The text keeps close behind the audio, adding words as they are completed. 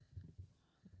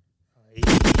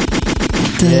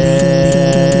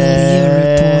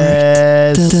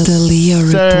The Leo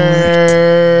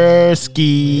Report.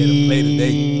 Ski.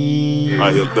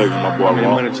 Out here thugging my boy. How many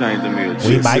money change to me?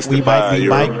 We bike.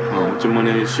 Put your money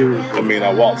in your shoes. I mean,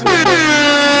 I walk to the money. You know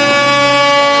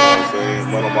what I'm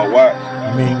saying? Money on my watch. I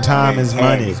mean, time is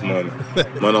money.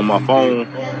 Money on my phone.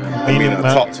 I mean,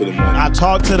 I talk to the money. I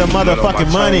talk to the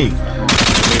motherfucking money.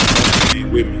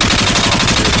 With me.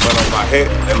 Money on my hat.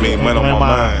 That means money on my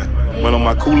mind. Money on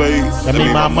my Kool-Aid. That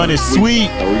mean my money's sweet.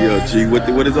 Oh yeah, G. What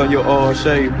is on your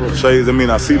shade, bro? Shades, I mean,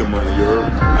 I see the money, you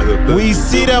heard? We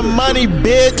see the money,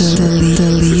 bitch. The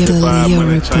Leo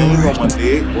Chain on Report. my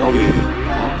neck. Oh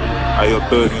yeah. Out here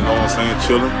thugging, you know what I'm saying?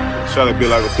 Chilling. Trying to be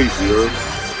like a pizza, you heard?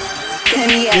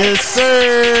 Yes,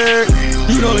 sir.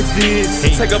 You know it's this.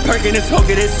 Take a perk and talk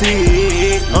it, that's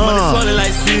it. Money swallowing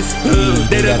like sis.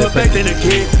 They done perfecting the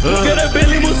kid. Got a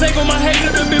Bentley Mosaic on my head.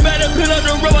 Got a big bag of pill on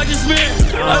the road I just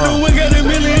spent. I know we got $1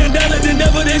 million. Then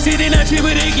double that shit and I chip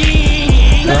it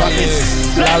again.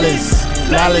 Flawless.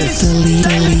 The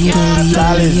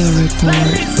Leo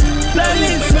Report.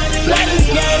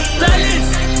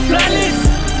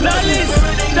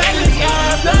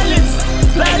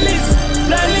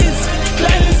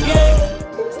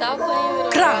 Stop playing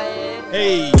with the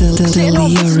Hey. The Leo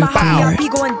I Report. be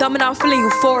going dumb and I'm feeling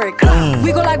euphoric.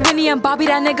 We go like Winnie and Bobby,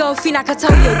 that nigga a fiend, I could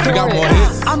tell you adore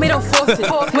it. I made them forfeit.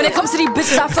 When it comes to these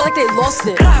bitches, I feel like they lost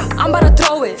it. I'm about to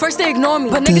throw it. First they ignore me,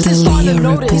 but niggas is starting to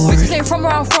notice. Bitches ain't from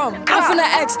where I'm from. I'm from the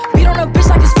X, beat on a bitch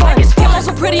like it's fun. I'm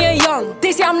also pretty and young.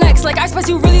 They say I'm next, like I expect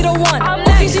you really the one.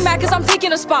 Easy mad cause I'm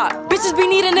taking a spot. Bitches be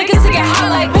needing niggas to get hot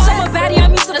like. Bitch, I'm a baddie,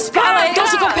 I'm used to the spotlight.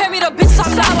 Don't you compare me to bitches,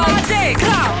 I'm not like.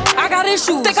 I got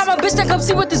issues. Think I'm a bitch that come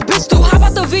see what this bitch do. How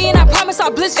about the V and I promise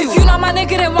I'll bliss you. If you not my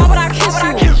nigga, then why would I kiss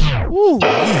you?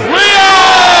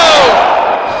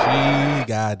 She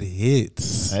got the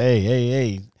hits.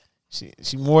 Hey.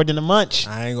 She more than a munch.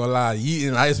 I ain't gonna lie. Yeet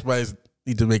and Ice Spice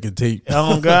need to make a tape.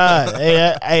 Oh God.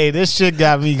 Hey, this shit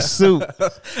got me soup.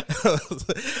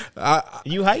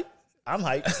 You hype? I'm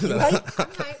hype. You hype?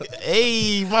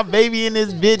 Hey, my baby in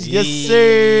this bitch. Yes,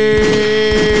 sir.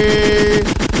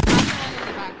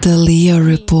 The Leo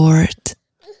Report.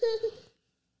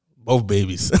 Both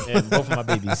babies. Yeah, both of my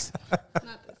babies.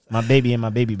 My baby and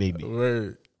my baby.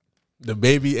 Word. The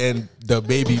baby and the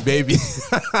baby.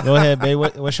 Go ahead, babe.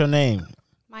 What's your name?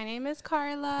 My name is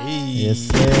Carla. Hey. Yes,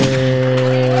 sir.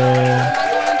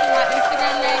 I'm going to my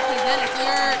Instagram name because then it's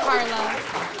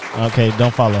YurrrCarla. Okay,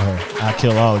 don't follow her. I'll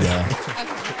kill all y'all. Okay.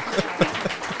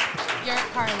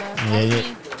 YurrrCarla.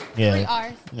 Yeah. 3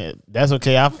 R's. Yeah, that's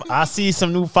okay. I see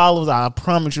some new followers. I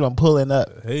promise you I'm pulling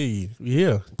up. Hey, we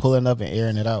here. Pulling up and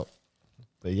airing it out.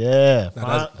 But yeah.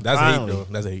 That's hate though.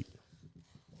 That's hate.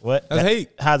 What? That's hate.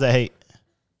 How's that hate?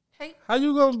 Hey. How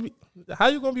you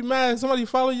gonna be mad if somebody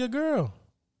follow your girl?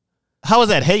 How is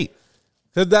that hate?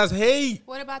 Cause that's hate.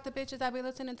 What about the bitches that be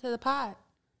listening to the pod?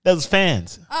 Those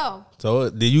fans. Oh. So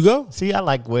did you go? See, I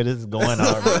like where this is going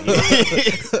already.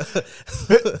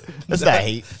 That's not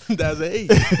hate. That's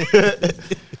hate.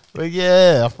 But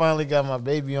yeah, I finally got my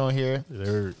baby on here.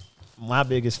 Word. My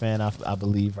biggest fan, I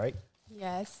believe, right?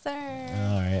 Yes, sir.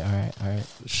 All right.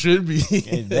 Should be.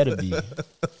 It better be.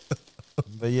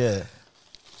 But yeah,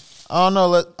 I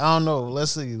don't know.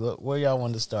 Let's see. Look, where y'all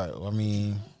want to start? I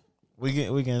mean, we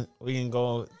can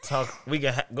go talk. We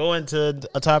can go into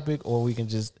a topic, or we can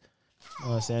just, you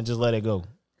know what I'm saying, just let it go.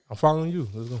 I'm following you.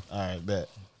 Let's go. All right, bet.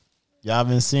 Y'all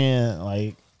been seeing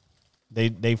like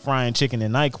they frying chicken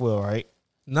in NyQuil, right?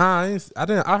 Nah, I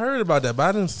didn't. I heard about that, but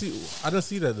I didn't see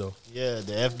that though. Yeah,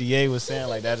 the FDA was saying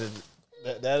like that is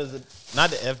not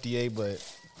the FDA, but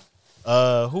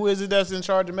who is it that's in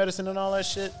charge of medicine and all that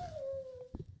shit?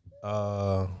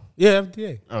 Yeah,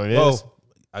 FDA. Oh, it is? Well,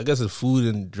 I guess it's Food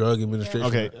and Drug Administration.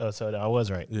 Okay, so I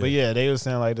was right. Yeah. But yeah, they were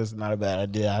saying like this is not a bad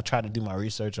idea. I tried to do my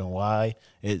research on why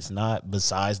it's not,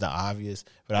 besides the obvious.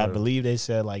 But I believe they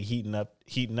said like heating up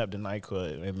the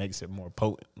NyQuil, it makes it more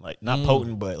potent. Like not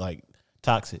potent, but like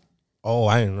toxic. Oh,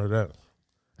 I didn't know that.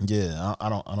 Yeah, I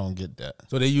don't get that.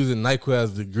 So they using NyQuil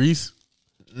as the grease?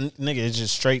 Nigga, it's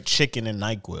just straight chicken and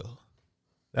NyQuil.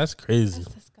 That's crazy.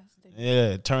 That's disgusting. Yeah,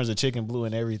 it turns the chicken blue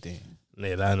and everything.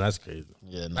 Yeah, that's crazy.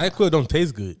 Yeah, NyQuil don't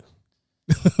taste good.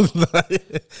 Then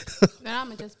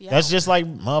I'ma just be That's out. just like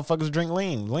motherfuckers drink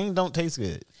lean. Lean don't taste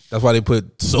good. That's why they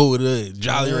put soda and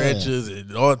Jolly Yeah. Ranchers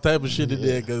and all type of shit in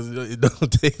there because it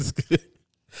don't taste good.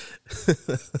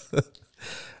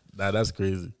 Nah, that's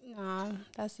crazy. Nah,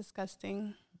 that's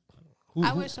disgusting.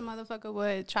 I wish a motherfucker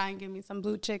would try and give me some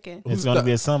blue chicken. It's going to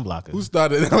be a sunblocker. Who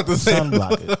started out the same?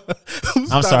 Sunblocker.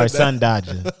 I'm sorry, sun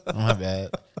dodger. Oh, my bad.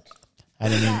 I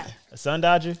didn't mean a sun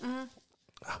dodger.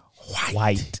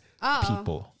 White Oh.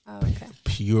 people. Oh, okay.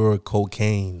 pure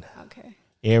cocaine. Okay.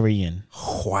 Aryan,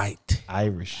 White.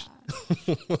 Irish.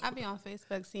 I be on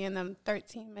Facebook seeing them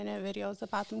 13-minute videos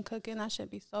about them cooking. That should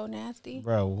be so nasty.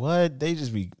 Bro, what? They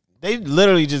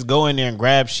literally just go in there and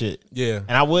grab shit. Yeah.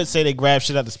 And I would say they grab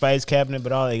shit out the spice cabinet,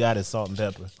 but all they got is salt and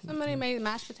pepper. Somebody made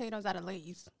mashed potatoes out of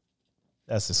Lay's.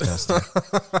 That's disgusting.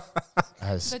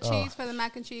 The cheese for the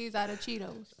mac and cheese out of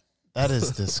Cheetos. That is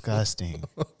disgusting.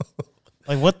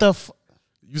 Like, what the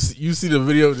You see the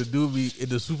video of the dude be in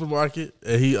the supermarket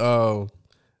and he walk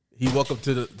up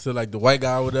to like the white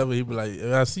guy or whatever. He be like,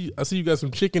 I see you got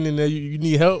some chicken in there. You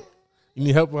need help? You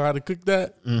need help on how to cook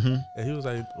that? Mm-hmm. And he was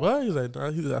like, what? He's like,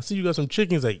 I see you got some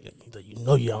chicken. He's like, you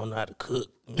know you don't know how to cook.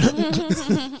 He's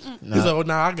like, oh,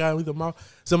 nah, I got it.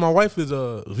 So my wife is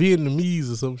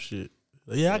Vietnamese or some shit.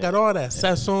 Yeah, I got all that.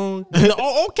 Sasson.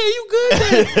 Oh, okay, you good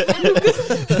then.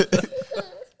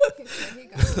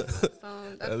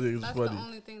 That's the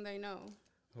only thing they know.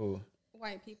 Who?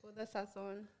 White people. That's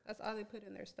all they put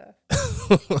in their stuff.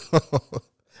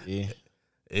 Yeah.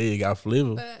 Hey, you got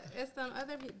flavor. But it's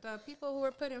the people who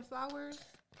were putting flowers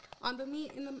on the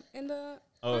meat in the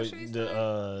grocery store.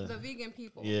 The vegan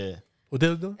people. Yeah. What they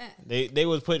was doing? They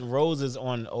was putting roses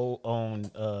on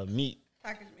meat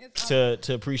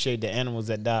to appreciate the animals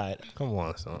that died. Come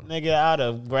on, son. Nigga, I'd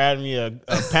have grabbed me a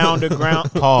pound of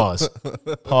ground. Pause.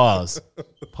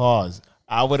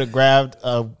 I would have grabbed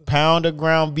a pound of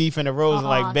ground beef and a rose and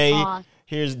like, babe,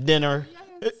 here's dinner.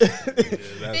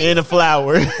 In a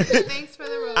flower. Thanks for the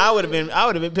rose. I would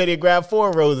have been petty to grab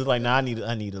 4 roses. Like, nah, I need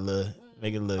a little,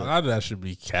 make it a little. A lot of that should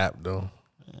be capped though.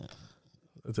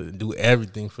 To do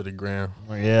everything for the gram.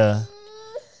 Yeah.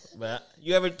 But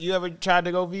you ever tried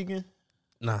to go vegan?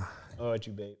 Nah. Oh, what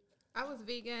you, babe? I was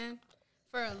vegan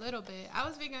for a little bit. I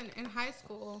was vegan in high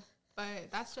school, but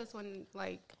that's just when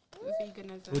like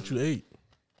veganism. What you ate?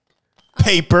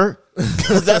 Paper.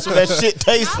 Because that's what that shit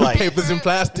tastes like. Papers and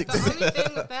plastics. The only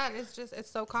thing with that is just it's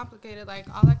so complicated. Like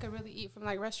all I could really eat from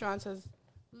like restaurants is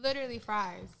literally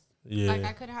fries. Yeah. Like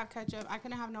I couldn't have ketchup. I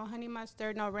couldn't have no honey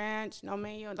mustard, no ranch, no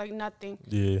mayo, like nothing.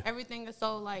 Yeah. Everything is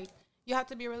so like you have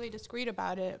to be really discreet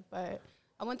about it. But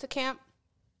I went to camp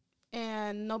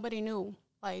and nobody knew.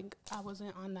 Like I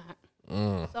wasn't on that.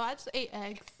 So I just ate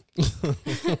eggs.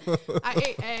 I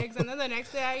ate eggs, and then the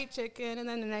next day I ate chicken, and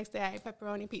then the next day I ate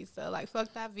pepperoni pizza. Like,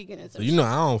 fuck that veganism. So you know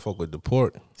I don't fuck with the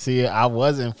pork. See, I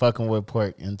wasn't fucking with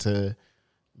pork until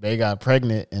they got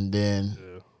pregnant, and then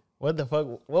what the fuck?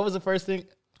 What was the first thing?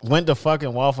 Went to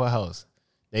fucking Waffle House.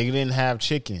 They didn't have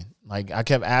chicken. Like I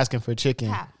kept asking for chicken.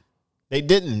 Tap. They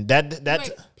didn't. That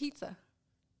pizza.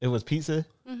 It was pizza.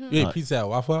 Mm-hmm. You ate pizza at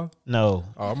Waffle House? No.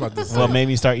 Oh, I'm about to say. Well, made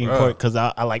me start eating pork because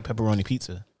I like pepperoni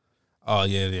pizza. Oh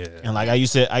yeah. And like I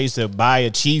used to buy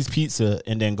a cheese pizza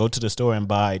and then go to the store and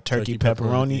buy turkey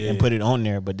pepperoni and put it on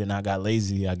there. But then I got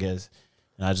lazy, I guess,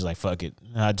 and I just like fuck it.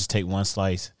 I just take one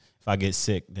slice. If I get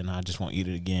sick, then I just won't eat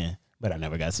it again. But I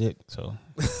never got sick, so.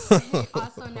 He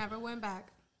also never went back.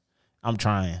 I'm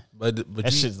trying, but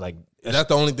that shit's like. Is that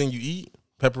the only thing you eat?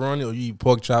 Pepperoni, or you eat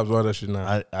pork chops, all that shit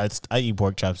now? I eat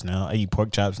pork chops now. I eat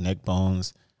pork chops, neck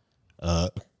bones,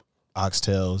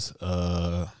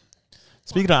 oxtails.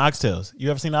 Speaking of oxtails,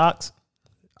 you ever seen the ox?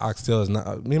 Oxtail is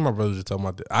not. Me and my brothers were talking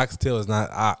about that. Oxtail is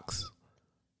not ox.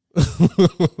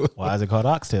 Why is it called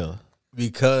oxtail?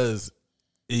 Because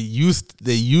they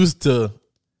used to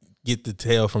get the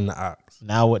tail from the ox.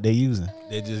 Now what they using?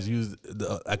 They just use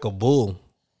like a bull.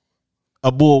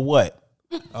 A bull what?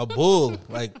 A bull,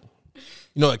 like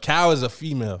a cow is a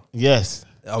female. Yes.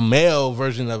 A male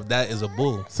version of that is a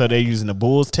bull. So they're using the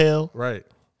bull's tail? Right.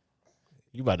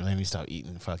 You about to make me stop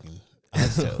eating fucking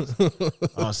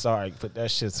oxtails. I'm sorry. Put that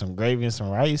shit, some gravy and some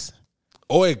rice.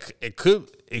 Or it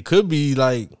could be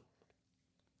like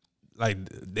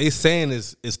they saying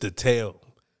it's the tail,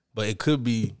 but it could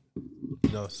be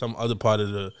some other part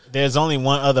of the. There's only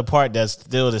one other part that's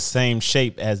still the same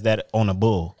shape as that on a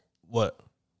bull. What?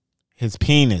 His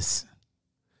penis.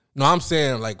 No, I'm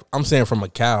saying from a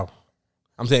cow.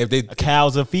 I'm saying if a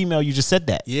cow's a female, you just said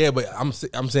that. Yeah, but I'm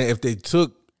saying if they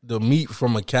took the meat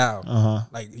from a cow,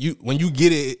 like when you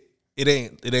get it, it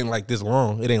ain't like this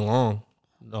long. It ain't long.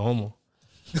 No homo.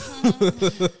 Not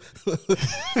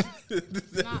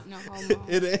no homo.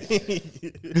 It ain't.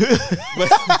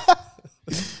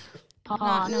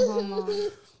 Not no homo.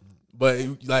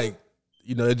 But like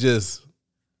it just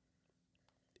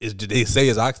they say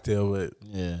it's oxtail, but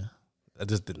yeah, that's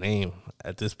just the name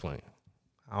at this point.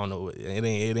 I don't know. It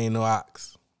ain't no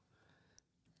ox.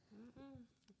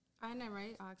 I never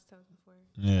ate oxtails before.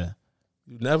 Yeah.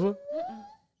 You never?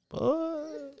 Boy.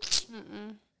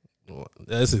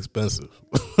 That's expensive.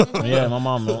 Yeah, my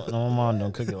mom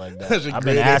don't cook it like that. That's a I've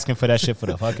been great asking for that shit for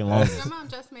the fucking longest. Your mom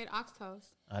just made oxtails.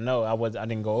 I know. I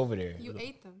didn't go over there. You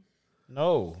ate them.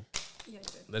 No. Yeah, you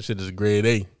did. That shit is grade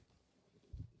A.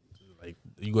 Like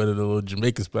you go to the little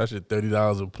Jamaican special,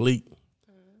 $30 a plate.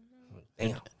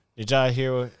 Damn. Did y'all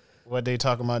hear what they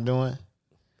talking about doing?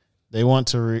 They want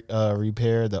to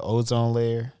repair the ozone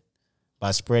layer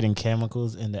by spreading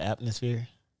chemicals in the atmosphere.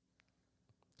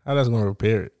 How that's gonna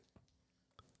repair it?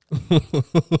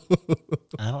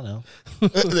 I don't know.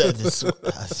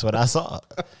 That's what I saw.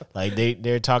 Like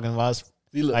they're talking about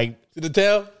like See the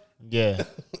tail? yeah.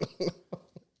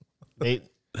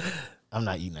 I'm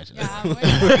not eating that shit. Yeah,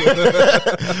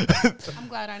 I'm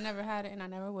glad I never had it and I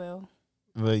never will.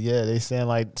 But yeah, they saying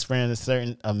like spraying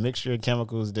a mixture of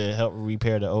chemicals that help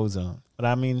repair the ozone. But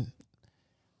I mean,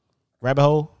 rabbit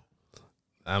hole.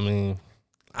 I mean,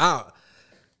 I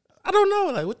don't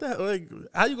know. Like what the hell? Like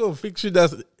how you gonna fix shit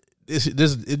that's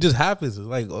it just happens. It's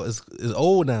like it's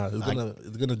old now.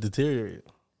 It's gonna deteriorate.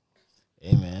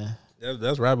 Hey man,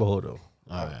 That's rabbit hole though.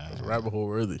 all right. That's rabbit hole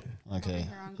worthy. Okay.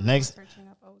 Here I'm going Next searching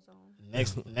up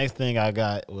ozone. next thing I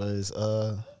got was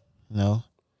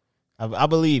I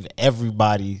believe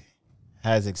everybody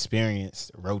has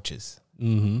experienced roaches.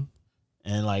 Mm-hmm.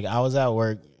 And like I was at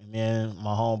work, me and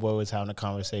my homeboy was having a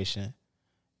conversation,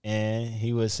 and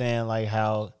he was saying like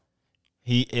how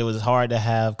it was hard to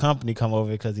have company come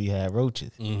over because he had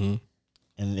roaches. Mm-hmm.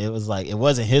 And it was like it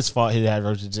wasn't his fault he had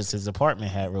roaches, just his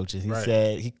apartment had roaches. He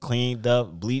said he cleaned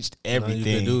up, bleached everything.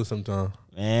 You can do sometimes.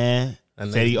 Man,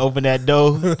 And said he opened that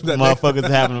door. Motherfuckers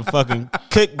having a fucking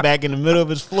cook back in the middle of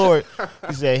his floor.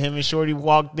 He said him and Shorty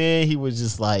walked in. He was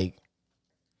just like,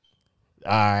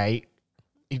 all right.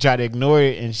 He tried to ignore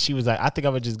it, and she was like, I think I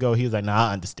would just go. He was like, nah,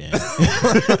 I understand.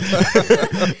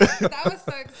 That would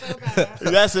suck so bad.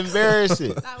 That's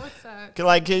embarrassing. That would suck.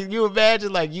 Like, can you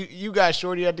imagine, like, you got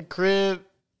Shorty at the crib,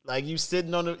 like, you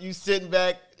sitting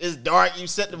back, it's dark, you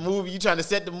set the movie, you trying to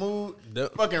set the mood,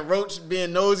 Yep. fucking roach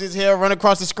being nosy as hell, run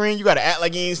across the screen, you got to act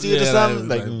like you ain't see it or something.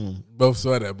 Like, both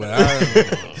saw that, but I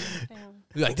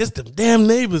Damn. like this them damn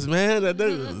neighbors, man. That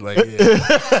was like,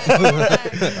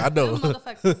 yeah. I know. Them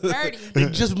motherfuckers dirty. They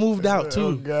just moved out too.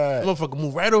 Oh, God. Motherfucker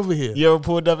moved right over here. You ever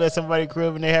pulled up at somebody's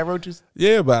crib and they had roaches?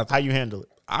 Yeah, but How you handle it?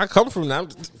 I come from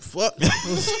that. Fuck.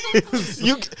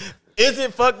 Is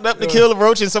it fucked up to kill a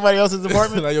roach in somebody else's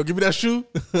apartment? Like, yo, give me that shoe.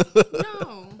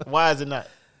 No. Why is it not?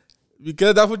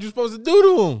 Because that's what you're supposed to do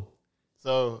to them.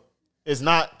 So it's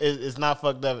not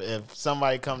fucked up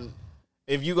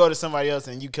if you go to somebody else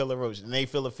and you kill a roach and they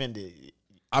feel offended.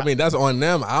 I mean, that's on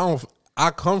them.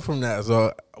 I come from that,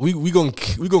 so we gonna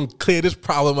clear this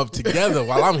problem up together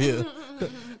while I'm here.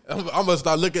 I'm gonna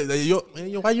start looking at yo,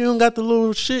 why you don't got the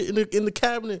little shit in the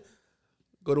cabinet?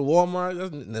 Go to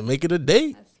Walmart, and make it a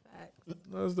day. That's fact.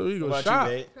 That's the we go What shop.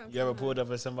 about you, babe? You ever pulled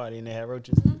up at somebody and they had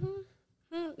roaches?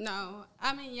 No.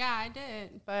 I mean, yeah, I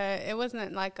did. But it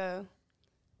wasn't like I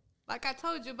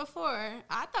told you before,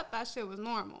 I thought that shit was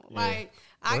normal. Yeah. Like,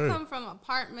 I Right. come from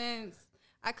apartments.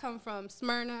 I come from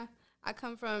Smyrna. I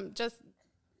come from just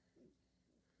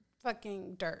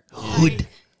fucking dirt.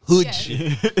 Hood Yes. shit.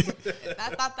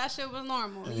 I thought that shit was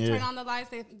normal. You Yeah. turn on the lights,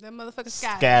 the motherfuckers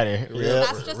scatter. Scatter.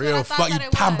 That's just Real what I thought fuck you that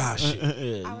it talking was. about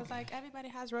shit. I was like, everybody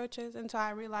has roaches until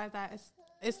I realized that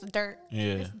it's dirt.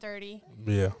 Yeah. It's dirty.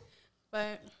 Yeah.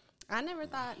 But I never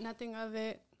thought nothing of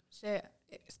it. Shit.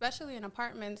 Especially in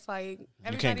apartments, like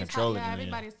can't everybody's control it, yeah, yeah.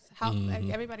 everybody's house, like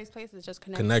everybody's place is just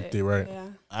connected. Connected, right. Yeah.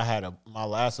 I had my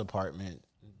last apartment.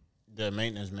 The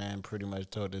maintenance man pretty much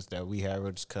told us that we had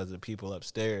roaches because the people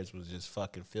upstairs was just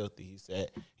fucking filthy. He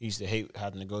said he used to hate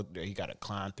having to go there. He got to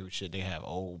climb through shit. They have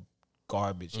old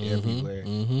garbage everywhere.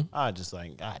 I was just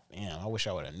like, God damn, I wish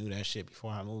I would have knew that shit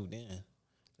before I moved in.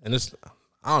 And it's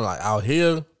I don't know, like out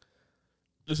here,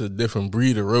 it's a different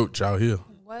breed of roach out here.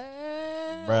 What?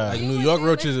 Bruh. Like New York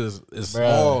roaches is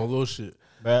small little shit.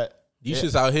 But These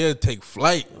shits out here take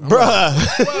flight. bruh,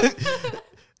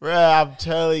 bruh, I'm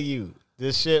telling you,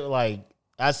 this shit like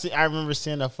I remember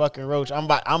seeing a fucking roach. I'm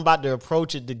about to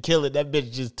approach it to kill it. That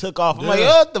bitch just took off. I'm like, Yeah.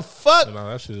 what the fuck? No,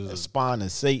 that shit The is spawn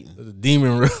is Satan. a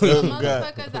demon roach.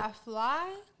 Motherfuckers that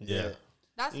fly? Yeah.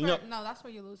 That's You where know- no, that's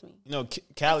where you lose me. You know,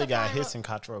 Cali That's a got fine hissing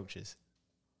cockroaches.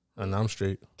 And I'm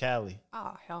straight. Cali.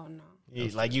 Oh hell no. Yeah,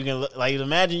 like you can like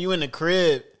imagine you in the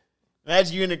crib.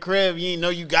 Imagine you in the crib, you ain't know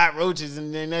you got roaches,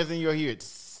 and then next thing you'll hear it.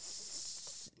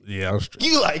 Yeah, I'm straight.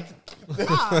 You like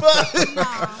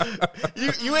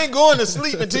you ain't going to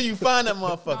sleep until you find that No,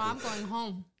 motherfucker. I'm going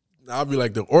home. I'll be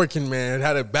like the Orkin man,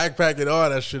 had a backpack and all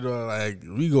that shit on. Like,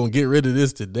 we gonna get rid of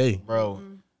this today. Bro,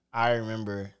 I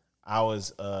remember I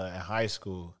was in high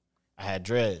school. I had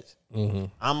dreads.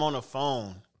 I'm on the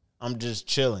phone. I'm just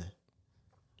chilling.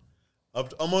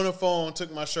 I'm on the phone,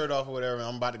 took my shirt off or whatever, and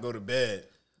I'm about to go to bed.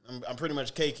 I'm pretty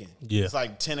much caking. Yeah. It's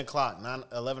like 10 o'clock,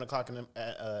 11 o'clock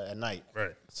at night.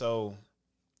 Right. So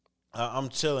I'm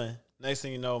chilling. Next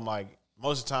thing you know,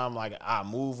 most of the time, I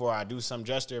move or I do some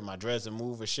gesture, my dress will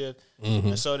move or shift.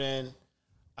 And so then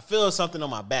I feel something on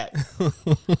my back.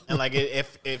 And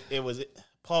it was,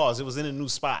 pause, it was in a new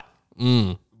spot.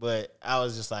 But I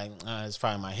was just like, it's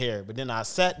probably my hair. But then I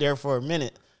sat there for a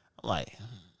minute. I'm like,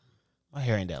 my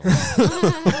hair ain't that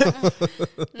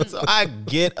long. So I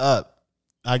get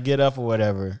up or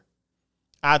whatever.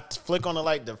 I flick on the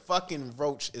light. The fucking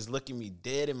roach is looking me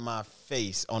dead in my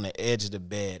face on the edge of the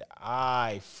bed.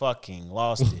 I fucking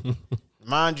lost it.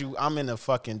 Mind you, I'm in a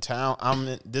fucking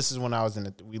town. This is when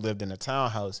we lived in a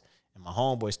townhouse, and my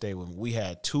homeboy stayed with me. We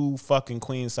had 2 fucking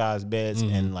queen size beds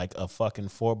and like a fucking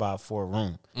 4x4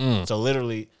 room. So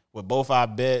literally, with both our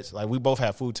beds, we both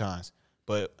have futons,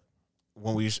 but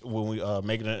when we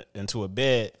make it into a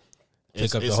bed,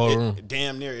 take up the whole room.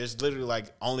 Damn near, it's literally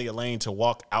only a lane to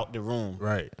walk out the room.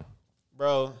 Right,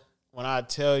 bro. When I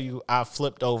tell you, I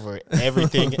flipped over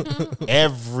everything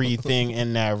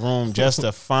in that room just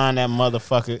to find that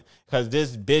motherfucker. Because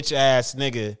this bitch ass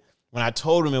nigga, when I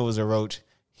told him it was a roach,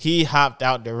 he hopped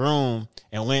out the room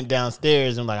and went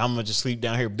downstairs and I'm gonna just sleep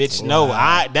down here, bitch. Wow.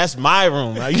 No, that's my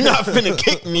room. You're not finna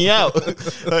kick me out.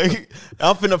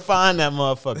 I'm finna find that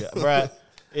motherfucker, bro.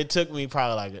 It took me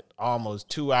probably almost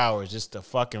 2 hours just to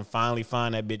fucking finally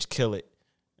find that bitch, kill it.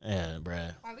 Yeah,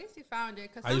 bruh. At least you found it.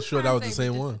 How you sure that was the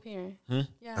same one?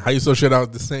 Yeah. How you so sure that was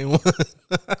the same one?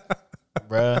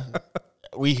 Bruh,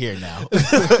 we here now.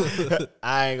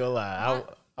 I ain't gonna lie.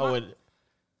 I would.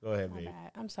 Go ahead, baby.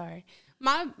 I'm sorry.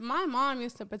 My mom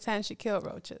used to pretend she killed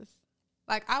roaches.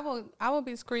 I would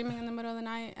be screaming in the middle of the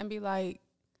night and be like,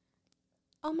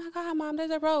 "Oh my God, Mom, there's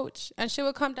a roach!" And she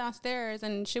would come downstairs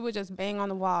and she would just bang on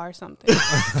the wall or something.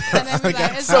 And then be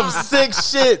like, it's some gone. sick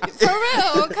shit for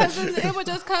real, because it would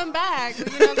just come back.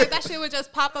 That shit would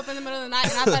just pop up in the middle of the night,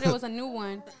 and I thought it was a new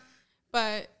one.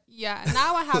 But yeah,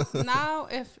 now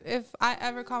if I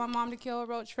ever call my mom to kill a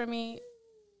roach for me,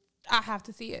 I have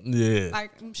to see it. Yeah,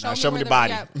 show me the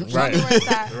body. Right, show me where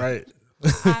it's at. Right.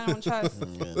 I don't trust.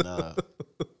 Yeah, nah.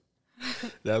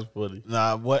 That's funny.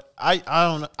 Nah, what I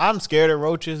don't know. I'm scared of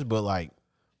roaches, but I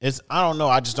don't know.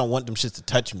 I just don't want them shits to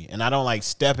touch me, and I don't like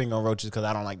stepping on roaches because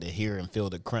I don't like to hear and feel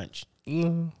the crunch.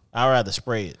 I'd rather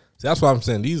spray it. See, that's what I'm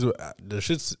saying. The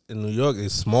shits in New York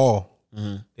is small.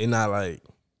 They're not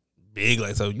big,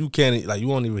 so you can't you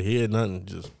won't even hear nothing.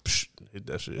 Just hit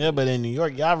that shit. Yeah, but in New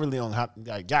York, y'all really don't have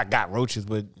y'all got roaches,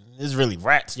 but it's really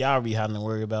rats. Y'all be having to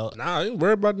worry about. Nah, I ain't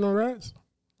worried about no rats.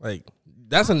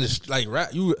 That's in the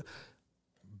rat. You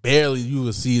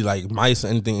would see mice or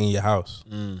anything in your house.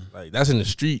 That's in the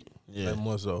street. Yeah,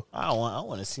 more so. I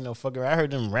want to see no fucker. I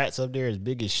heard them rats up there is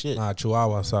big as shit. Nah,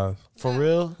 Chihuahua size. For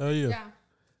real? Hell yeah.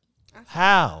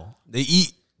 How? They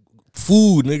eat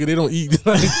food, nigga. They don't eat.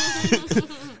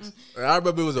 I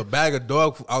remember it was a bag of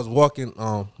dog food. I was walking.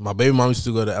 My baby mom used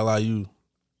to go to LIU.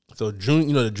 So the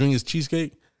Junior's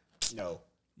cheesecake. No.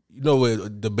 You know where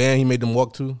the band he made them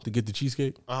walk to get the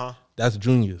cheesecake? That's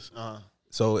Junior's.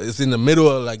 So it's in the middle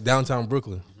of downtown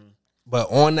Brooklyn. But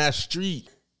on that street,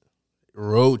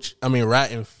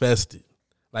 rat infested.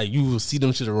 You will see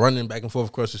them shit running back and forth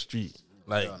across the street.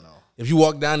 If you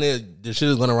walk down there, the shit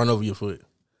is gonna run over your foot.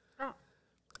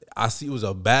 I see it was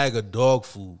a bag of dog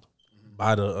food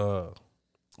by the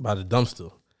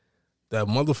dumpster. That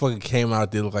motherfucker came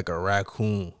out there looked like a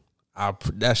raccoon.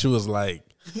 That shit was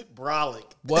brolic.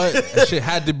 What? That shit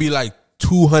had to be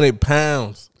 200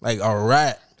 pounds. A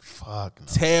rat. Fuck. No.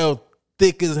 Tail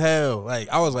thick as hell.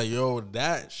 I was like, yo,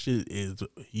 that shit is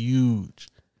huge.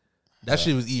 That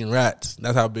shit was eating rats.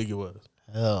 That's how big it was.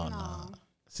 Hell no.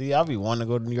 See, I be wanting to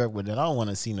go to New York, but then I don't want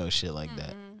to see no shit like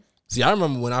that. See, I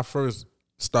remember when I first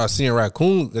started seeing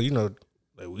raccoons,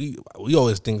 we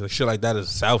always think shit like that is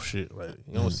South shit.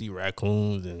 You don't see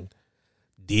raccoons and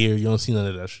deer. You don't see none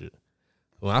of that shit.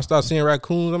 When I start seeing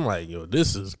raccoons, I'm like, yo,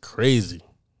 this is crazy.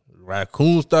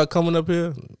 Raccoons start coming up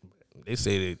here. They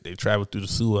say they travel through the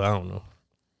sewer. I don't know.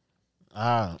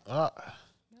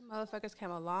 Them motherfuckers came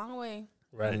a long way.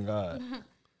 Right. Oh God.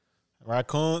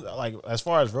 Raccoons, as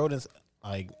far as rodents,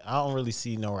 I don't really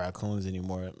see no raccoons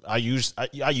anymore. I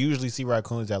usually see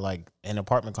raccoons at in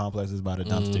apartment complexes by the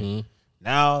dumpster.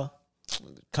 Now,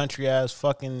 country ass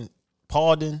fucking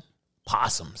Paulden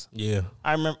possums. Yeah.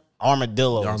 I remember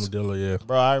armadillos. Armadillo, yeah.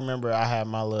 Bro, I remember I had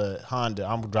my little Honda.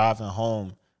 I'm driving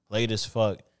home late as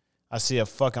fuck. I see a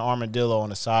fucking armadillo on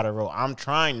the side of the road. I'm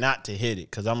trying not to hit it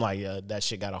because I'm like, yeah, that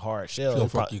shit got a hard shell. She'll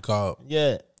fuck your car up.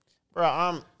 Yeah.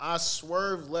 Bro, I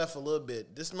swerved left a little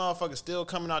bit. This motherfucker still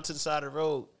coming out to the side of the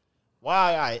road.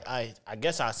 Why? I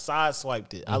guess I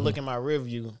sideswiped it. I look in my rear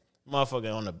view,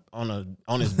 motherfucker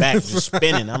on his back just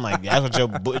spinning. I'm like, that's what your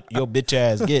bitch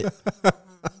ass get.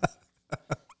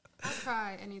 I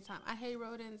cry anytime. I hate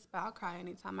rodents, but I'll cry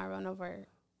anytime I run over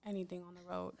anything on the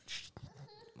road.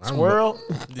 Squirrel?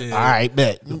 Yeah. All right,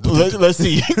 bet. Let's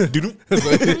see.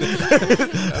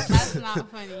 That's not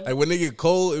funny. Like when they get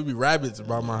cold, it be rabbits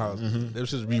around my house. They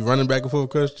just be running back and forth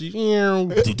across the street.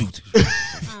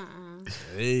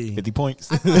 Hey. 50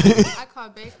 points. I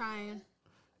caught Bay crying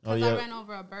Oh, because yeah. I ran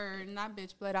over a bird and that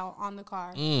bitch bled out on the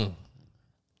car. Yeah,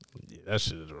 that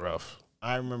shit is rough.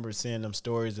 I remember seeing them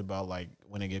stories about like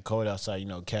when it get cold outside, you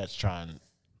know, cats trying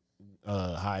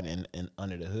hide in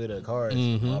under the hood of cars.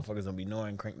 Motherfuckers gonna be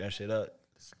knowing, crank that shit up.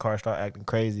 Car start acting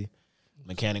crazy.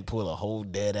 Mechanic pull a whole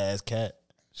dead ass cat.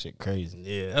 Shit crazy.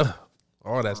 Yeah,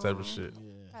 all that type of shit.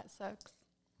 That sucks.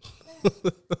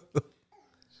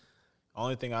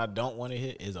 Only thing I don't want to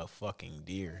hit is a fucking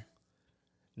deer.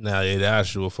 Nah, yeah, that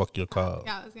shit will fuck your car up.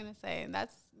 Yeah, I was gonna say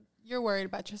you're worried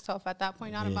about yourself at that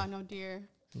point, not about no deer.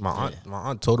 My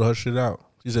aunt told her shit out.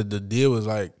 She said the deer was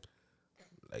like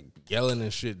yelling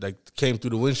and shit, like came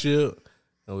through the windshield.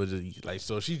 And was just like,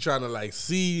 so she trying to like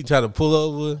try to pull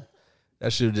over.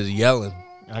 That shit was just yelling.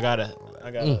 I got a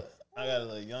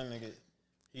little young nigga.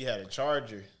 He had a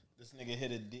Charger. This nigga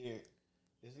hit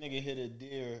a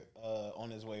deer on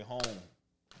his way home,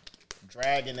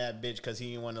 dragging that bitch because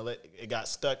he didn't want to let it got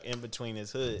stuck in between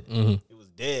his hood. It was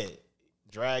dead,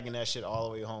 dragging that shit all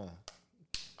the way home.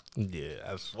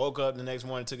 Yeah, Woke up the next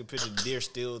morning, took a picture. Deer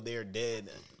still there, dead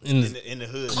in the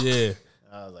hood. Yeah,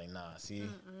 I was like, nah. See,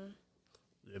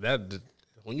 yeah, that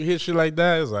when you hit shit like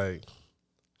that, it's like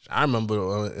I remember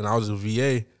when I was in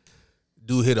VA,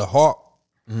 dude hit a hawk.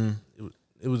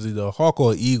 It was either a hawk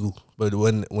or an eagle. But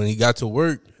when he got to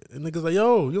work, the nigga's like,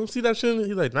 yo, you don't see that shit?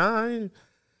 He's like, nah, I ain't.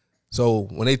 So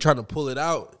when they trying to pull it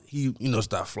out, he,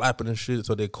 start flapping and shit.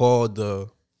 So they called the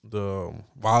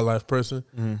wildlife person.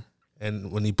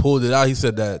 And when he pulled it out, he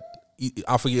said that,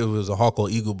 I forget if it was a hawk or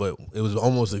eagle, but it was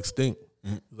almost extinct.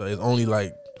 Like, it's only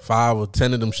like 5 or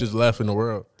 10 of them shits left in the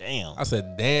world. damn. I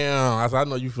said, damn. I said, I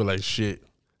know you feel like shit.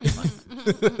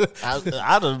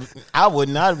 I would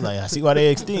not be like, I see why they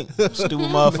extinct. Stupid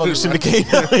motherfuckers shouldn't have came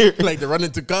out here. Like they run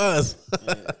into cars.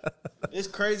 It's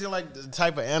crazy, like the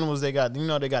type of animals they got. You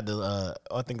know, they got the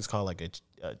I think it's called like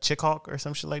a chick hawk or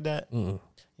some shit like that.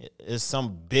 It's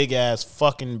some big ass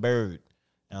fucking bird.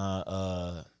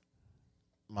 My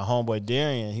homeboy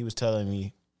Darian, he was telling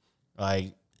me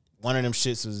like one of them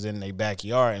shits was in their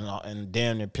backyard and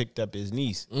damn near picked up his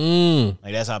niece.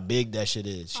 Like that's how big that shit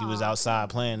is. She was outside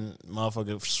playing,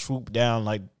 motherfucker swooped down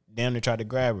like damn near tried to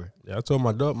grab her. Yeah, I told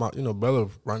my dog, Bella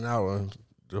run out and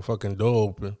the fucking door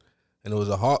open, and it was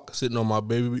a hawk sitting on my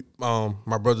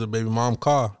brother's baby mom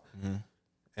car.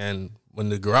 And when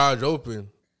the garage opened,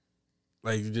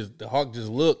 like the hawk just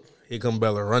looked. Here come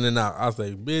Bella running out. I was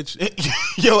like, bitch,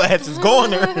 your ass is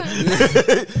going there.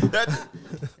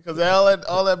 Because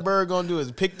all that bird gonna do is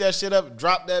pick that shit up,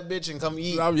 drop that bitch, and come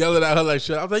eat. I'm yelling at her like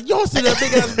shit. I was like, you don't see that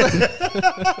big ass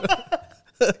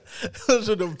bird? I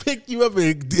should have picked you up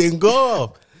and go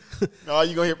off. Oh,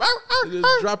 you gonna hear?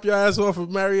 Just drop your ass off of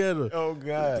Marietta. Oh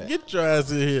God, get your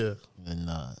ass in here.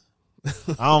 Nah,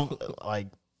 I don't like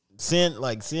seeing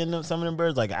them, some of them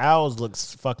birds. Like owls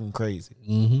looks fucking crazy.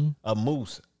 A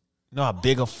moose. You know how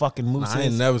big a fucking moose is? I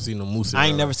ain't never seen no moose. I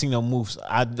ain't never seen no moose.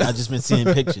 I just been seeing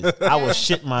pictures. I will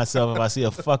shit myself if I see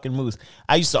a fucking moose.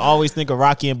 I used to always think of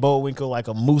Rocky and Bullwinkle like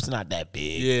a moose, not that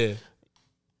big. Yeah.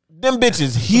 Them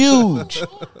bitches huge.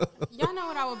 Y'all know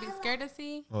what I would be scared to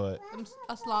see? What?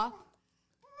 A sloth.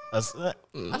 A sloth?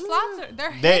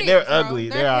 They're hideous, They're bro. ugly.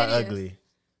 They are hideous. ugly.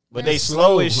 But they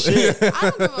slow as shit. I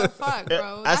don't give a fuck,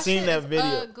 bro. I seen shit that is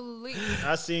video. Ugly.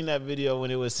 I seen that video when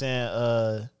it was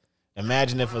saying,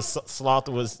 imagine if a sloth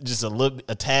was just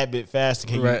a tad bit faster.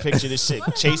 Can you picture this shit What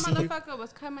if chasing that you? motherfucker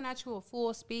was coming at you at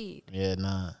full speed? Yeah,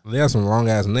 nah. They have some long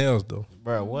ass nails though.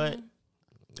 Bro, what?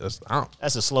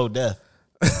 That's a slow death.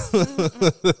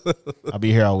 I'll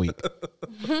be here all week.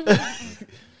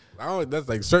 That's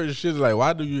like certain shit. Like,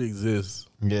 why do you exist?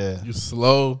 Yeah. You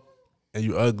slow and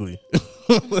you ugly.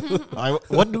 Like,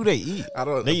 what do they eat? I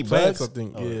don't know. They eat plants, bugs? I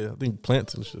think. Yeah, I think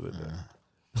plants and shit like that.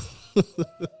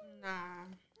 Nah.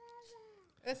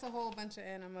 It's a whole bunch of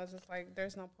animals. It's like,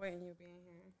 there's no point in you being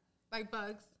here. Like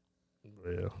bugs.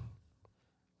 Yeah.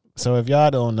 So if y'all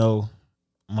don't know,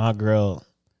 my girl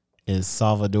is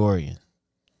Salvadorian.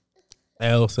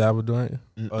 El Salvadorian?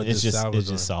 It's just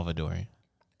Salvadorian.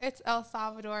 It's El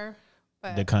Salvador,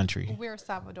 but The country. we're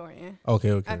Salvadorian.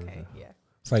 Okay. Okay, yeah.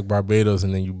 It's like Barbados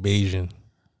and then you Bayesian.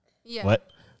 Yeah. What?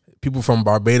 People from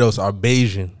Barbados are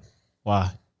Bayesian.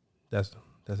 Why? That's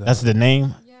the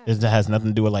name. Yeah. That has nothing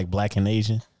to do with like black and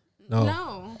Asian.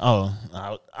 No. Oh,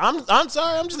 I'm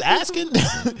sorry. I'm just asking.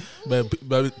 but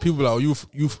people are like,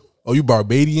 are you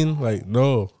Barbadian? Like,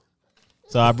 no.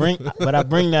 So I bring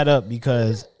that up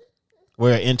because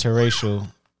we're an interracial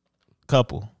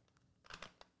couple.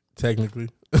 Technically.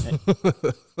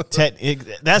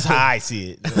 That's how I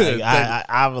see it. Like,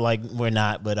 I like we're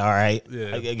not, but all right.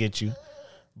 Yeah. I get you.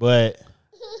 But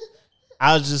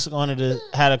I was just wanted to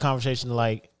had a conversation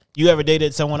like, you ever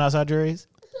dated someone outside your race?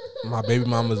 My baby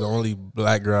mama's the only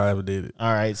black girl I ever dated.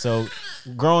 All right. So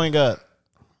growing up,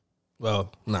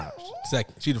 Well, nah,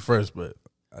 second. She the first, but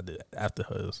I did after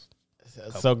hers.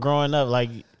 so growing up, like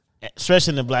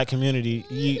especially in the black community,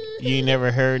 you ain't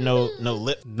never heard no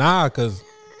lip. Nah, cause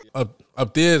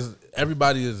up there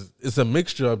it's a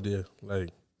mixture up there. Like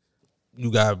you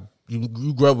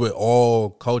grew up with all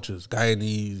cultures,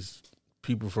 Guyanese,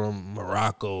 people from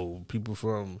Morocco, people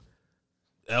from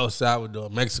El Salvador,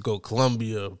 Mexico,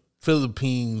 Colombia,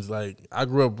 Philippines. Like I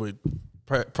grew up with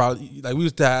probably like we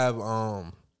used to have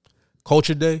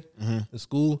culture day in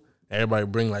school. Everybody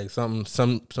bring like something.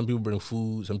 Some people bring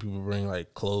food. Some people bring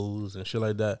like clothes and shit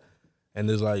like that. And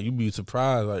there's like you'd be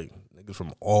surprised like niggas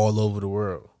from all over the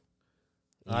world.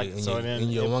 In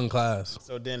your one class.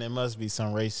 So then it must be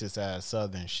some racist ass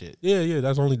Southern shit. Yeah,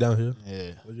 that's only down here.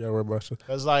 Yeah, What you gotta worry about? Shit?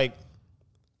 cause like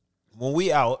when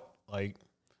we out, like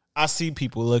I see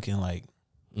people looking like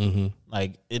it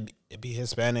be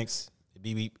Hispanics,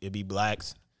 it be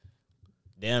blacks,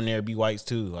 damn near be whites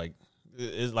too. Like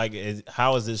it's like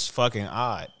how is this fucking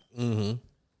odd?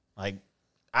 Like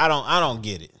I don't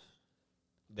get it,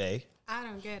 bae. I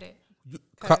don't get it.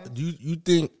 You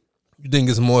think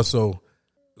it's more so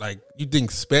like you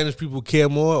think Spanish people care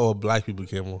more or black people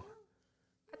care more?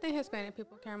 I think Hispanic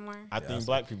people care more. I think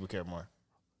black people care more.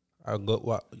 I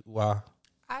go why?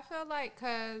 I feel like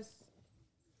because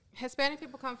Hispanic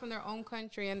people come from their own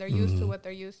country and they're used to what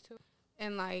they're used to.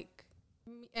 And like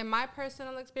in my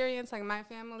personal experience, like my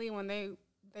family, when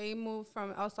they moved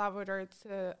from El Salvador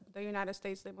to the United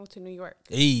States, they moved to New York.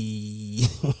 Hey.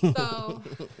 So,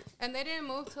 and they didn't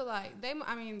move to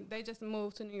they just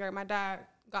moved to New York. My dad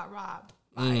got robbed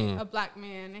by a black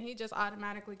man and he just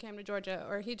automatically came to Georgia,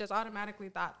 or he just automatically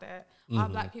thought that all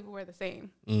black people were the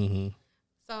same.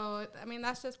 So, I mean,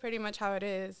 that's just pretty much how it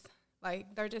is.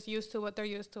 Like, they're just used to what they're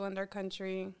used to in their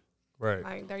country. Right.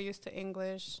 Like, they're used to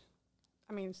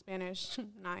Spanish,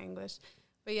 not English.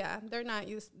 But yeah,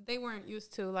 they weren't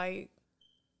used to, like,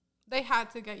 they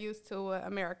had to get used to what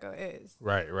America is.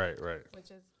 Right.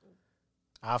 Which is.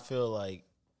 I feel like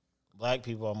black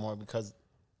people are more because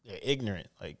they're ignorant.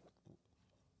 Like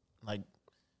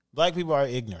black people are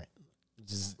ignorant.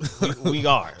 Just we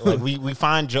are. Like we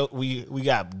find joke. We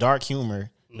got dark humor.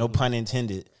 No pun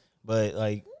intended. But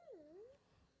like,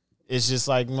 it's just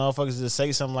like motherfuckers just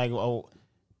say something like, oh,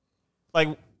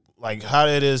 like how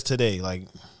it is today. Like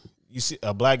you see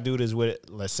a black dude is with,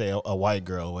 let's say a white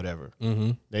girl or whatever.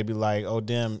 They be like, oh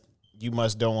damn, you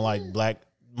must don't like black.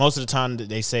 Most of the time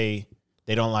they say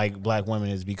they don't like black women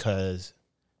is because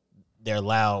they're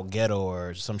loud, ghetto,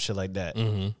 or some shit like that.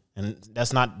 And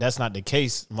that's not the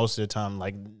case most of the time.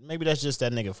 Like maybe that's just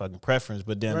that nigga fucking preference.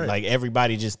 But then like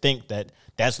everybody just think that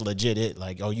that's legit. It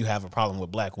like, oh, you have a problem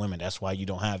with black women. That's why you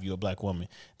don't have you a black woman.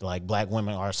 Like black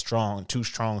women are strong, too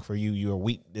strong for you. You're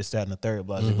weak. This, that, and the third.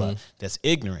 Blah blah blah. That's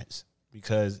ignorance,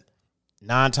 because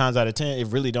 9 times out of 10, it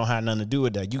really don't have nothing to do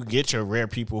with that. You get your rare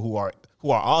people who are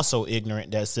also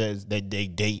ignorant that says that they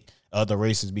date other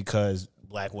races because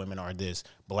black women are this,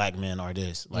 black men are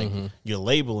this. Like you're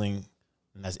labeling.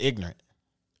 And that's ignorant.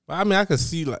 Well, I mean, I can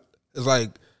see like it's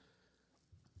like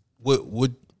what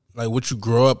you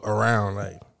grow up around.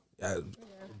 Like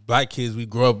black kids, we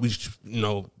grow up. We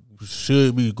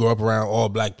grow up around all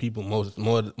black people. More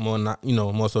not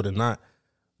more so than not.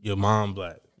 Your mom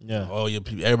black. Yeah. All your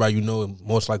people, everybody you know,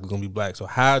 most likely gonna be black. So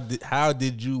how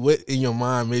did you? What in your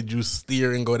mind made you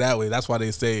steer and go that way? That's why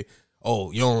they say,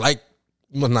 oh, you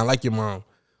must not like your mom,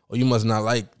 or you must not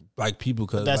like black people,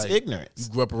 because that's like, ignorance.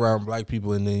 You grew up around black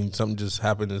people and then something just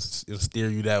happened to steer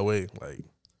you that way. Like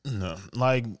no,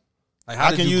 like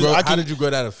how did you grow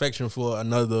that affection for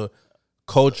another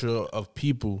culture of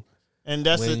people? And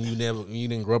that's when you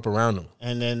didn't grow up around them.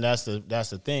 And then that's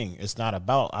the thing. It's not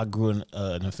about I grew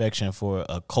an affection for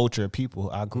a culture of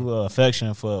people. I grew an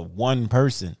affection for one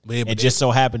person. But it just so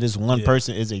happened this one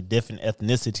person is a different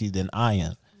ethnicity than I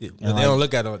am. Yeah, but they don't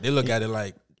look at it. They look at it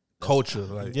like culture.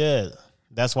 Like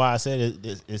that's why I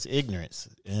said it's ignorance.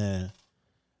 And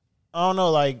I don't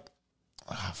know, like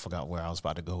I forgot where I was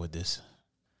about to go with this.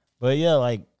 But yeah,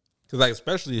 like, because like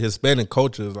especially Hispanic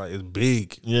culture is like it's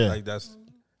big. Yeah. like that's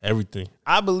everything.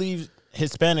 I believe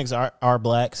Hispanics are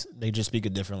blacks. They just speak a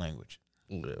different language.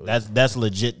 That's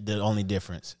legit the only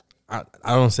difference. I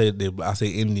don't say I say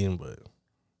Indian, but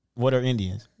What are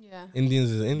Indians? Yeah.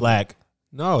 Indians is Indian. Black.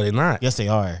 No, they're not. Yes, they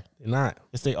are. They're not.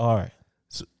 Yes, they are.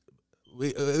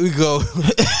 We go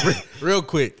real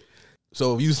quick.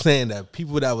 So if you saying that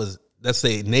people that was, let's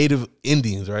say, native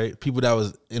Indians, right? People that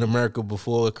was in America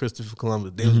before Christopher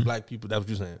Columbus, they was black people. That's what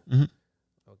you're saying.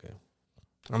 Okay.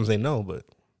 I'm saying no, but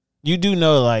You do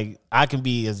know, like, I can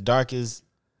be as dark as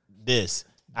this.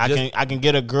 I can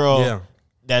get a girl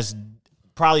that's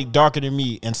probably darker than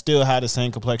me and still have the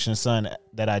same complexion sun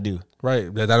that I do.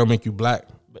 right. That don't make you black.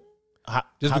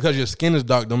 Just because your skin is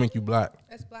dark don't make you black.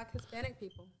 It's black Hispanic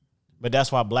people. But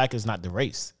that's why black is not the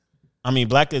race. I mean,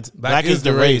 black is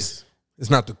the race. It's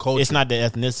not the culture. It's not the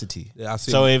ethnicity. Yeah, I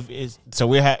see. So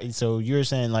so you're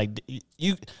saying like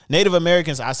you Native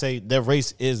Americans, I say their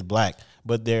race is black,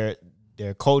 but their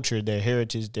culture, their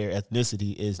heritage, their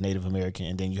ethnicity is Native American,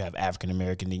 and then you have African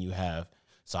American, then you have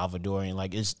Salvadorian.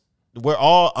 Like we're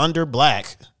all under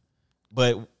black,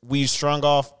 but we strung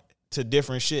off to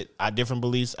different shit. Our different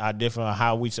beliefs, our different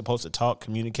how we supposed to talk,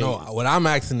 communicate. No, what I'm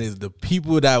asking is the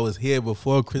people that was here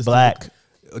before Christopher. Black.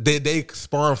 They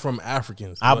spawn from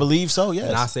Africans. I believe so. Yes.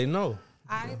 And I say no.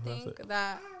 I think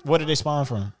that Where did they spawn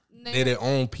from? They're their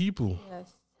own people.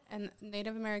 Yes, and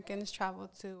Native Americans travel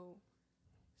to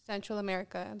Central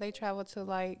America. They travel to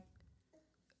like,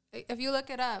 if you look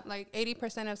it up, like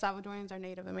 80% of Salvadorians are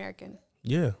Native American.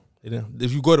 Yeah.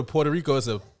 If you go to Puerto Rico, it's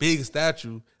a big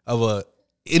statue of a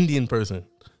Indian person.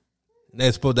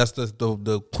 That's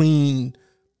the queen,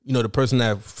 the person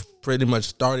that pretty much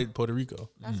started Puerto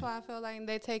Rico. That's why I feel like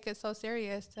they take it so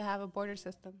serious to have a border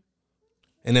system.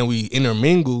 And then we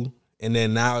intermingle, and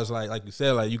then now it's like you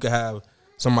said, like you could have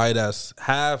somebody that's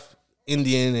half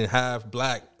Indian and half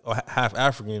black or half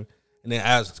African, and then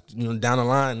as down the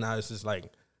line, now it's just like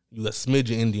you a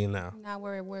smidge of Indian now. Now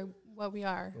we're what we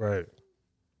are. Right.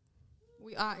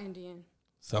 We are Indian.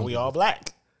 So we all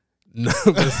black. No,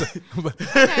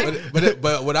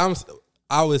 but what I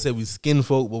always say we skin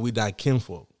folk, but we not kin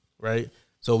folk, right?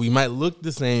 So we might look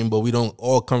the same, but we don't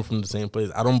all come from the same place.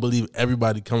 I don't believe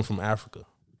everybody come from Africa.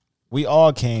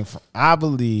 I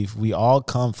believe we all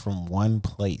come from one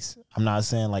place. I'm not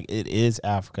saying like it is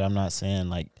Africa. I'm not saying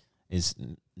like it's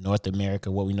North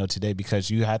America, what we know today, because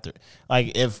you have to,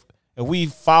 like, if we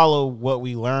follow what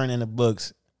we learn in the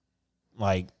books,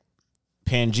 like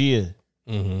Pangea,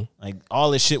 like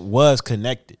all this shit was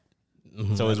connected.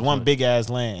 So it's one big ass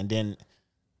land, and then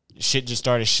shit just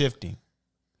started shifting.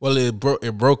 Well, it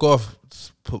broke off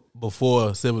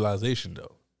before civilization,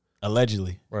 though.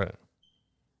 Allegedly. Right.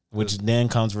 Which then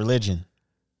comes religion.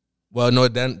 Well, no,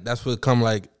 then that's what come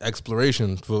like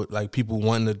exploration for like people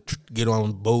wanting to get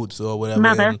on boats or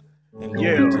whatever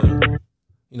and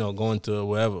go into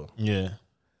wherever. Yeah.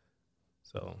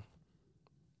 So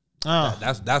Oh.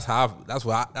 that's how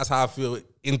I feel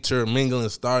intermingling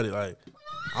started. Like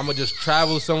I'm gonna just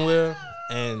travel somewhere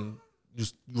and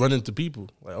just run into people.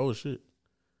 Like, oh shit,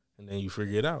 and then you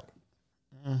figure it out.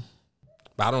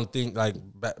 But I don't think like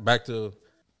back to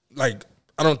like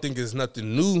I don't think it's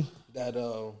nothing new that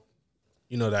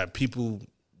that people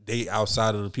date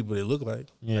outside of the people they look like.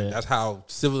 Yeah, like, that's how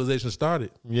civilization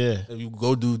started. Yeah, if you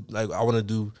go do like I want to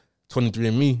do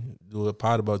 23andMe, do a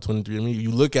pod about 23andMe. You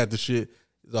look at the shit.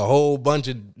 There's a whole bunch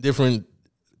of different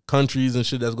countries and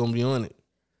shit that's gonna be on it.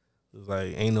 It's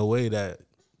like ain't no way that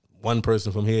one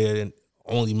person from here and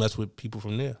only mess with people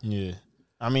from there. Yeah,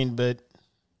 I mean, but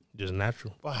just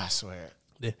natural. Boy, I swear,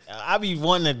 yeah. I be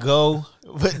wanting to go,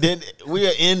 but then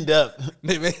we'll end up.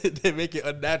 They make it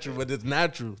unnatural, but it's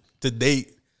natural to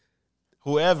date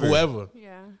whoever,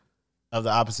 yeah, of the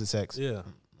opposite sex. Yeah,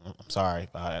 I'm sorry,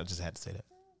 I just had to say that.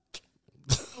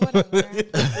 Whatever.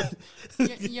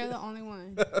 You're the only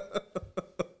one.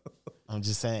 I'm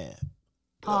just saying.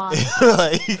 I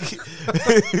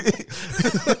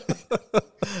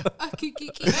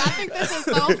think this is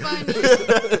so funny.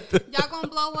 Y'all gonna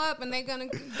blow up and they gonna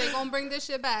bring this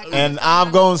shit back. And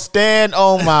I'm gonna stand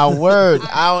on my word.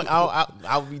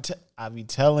 I'll be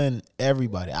telling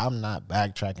everybody I'm not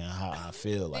backtracking how I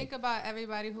feel. Like, think about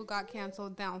everybody who got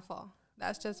canceled downfall.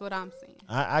 That's just what I'm seeing.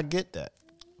 I get that,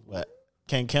 but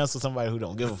can't cancel somebody who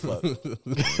don't give a fuck.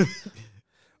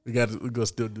 We're gonna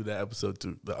still do that episode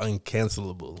too. The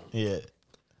uncancelable. Yeah.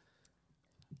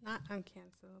 Not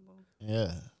uncancelable.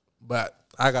 Yeah. But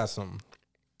I got something.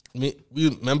 We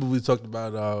remember we talked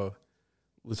about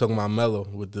Mello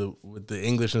with the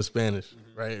English and Spanish,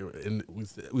 right? And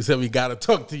we said we gotta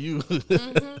talk to you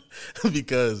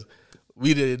because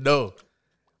we didn't know.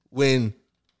 When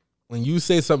you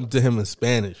say something to him in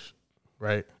Spanish,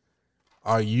 right?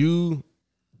 Are you?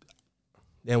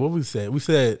 And what we said? We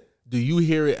said, do you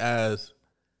hear it as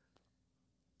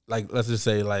like? Let's just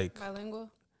say like Bilingual.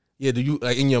 Yeah. Do you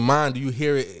like in your mind? Do you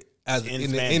hear it as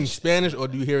in Spanish, or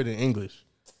do you hear it in English?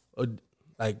 Or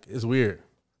like it's weird.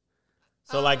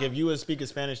 So like if you were speaking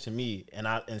Spanish to me and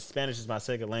Spanish is my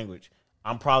second language,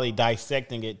 I'm probably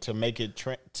dissecting it to make it.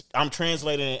 I'm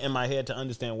translating it in my head to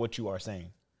understand what you are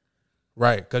saying.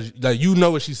 Right, because like you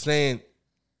know what she's saying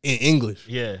in English.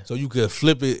 Yeah. So you could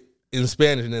flip it in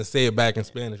Spanish and then say it back in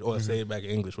Spanish or say it back in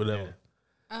English, whatever.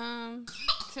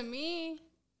 To me,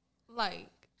 like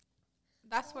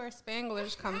that's where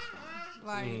Spanglish comes from.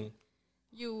 Like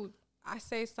I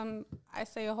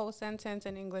say a whole sentence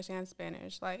in English and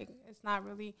Spanish. Like it's not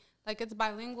really like it's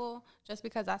bilingual just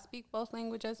because I speak both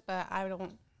languages, but I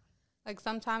don't like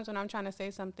sometimes when I'm trying to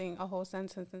say something, a whole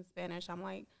sentence in Spanish, I'm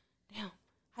like, damn,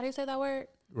 how do you say that word?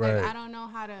 Right. Like I don't know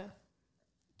how to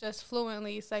just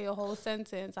fluently say a whole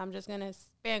sentence. I'm just gonna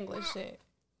Spanglish it.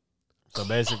 So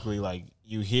basically, like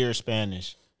you hear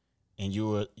Spanish, and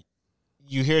you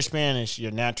hear Spanish,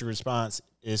 your natural response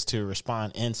is to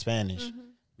respond in Spanish.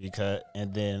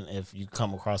 And then if you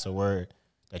come across a word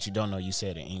that you don't know, you say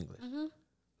it in English.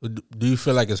 Do you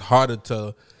feel like it's harder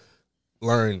to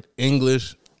learn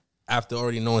English after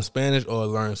already knowing Spanish or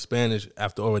learn Spanish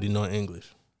after already knowing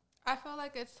English? I feel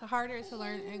like it's harder to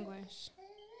learn English.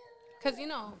 Because, you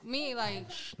know, me, like,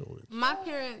 my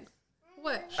parents,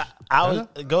 what?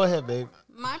 Go ahead, babe.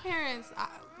 My parents,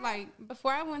 like,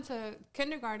 before I went to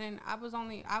kindergarten, I was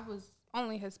only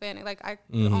Hispanic. Like, I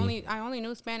only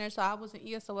knew Spanish, so I was in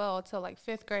ESOL until, like,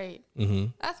 5th grade.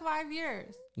 That's 5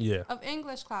 years of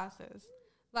English classes.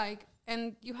 Like,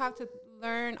 and you have to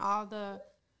learn all the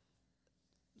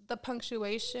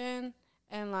punctuation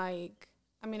and, like,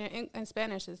 I mean, in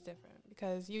Spanish it's different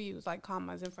because you use, like,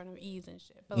 commas in front of E's and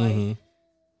shit. But,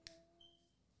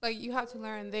 like, you have to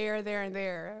learn there, and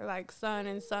there, like, son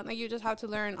and son. Like, you just have to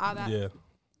learn all that. Yeah.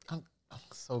 I'm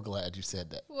so glad you said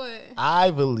that. What?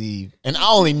 I believe, and I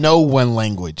only know one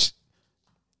language.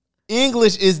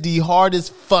 English is the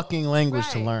hardest fucking language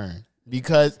to learn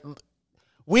because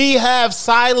we have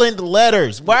silent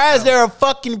letters. Why is there a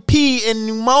fucking P in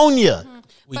pneumonia?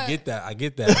 We get that. I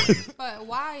get that. But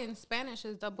Y in Spanish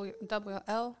is double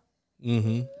L.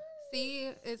 C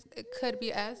it could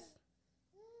be S.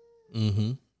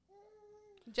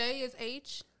 J is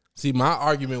H. See, my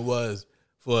argument was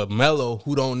for Mello,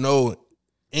 who don't know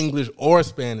English or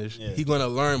Spanish, he gonna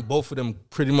learn both of them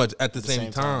pretty much at the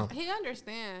same time. He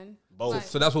understand both.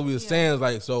 So that's what we were saying.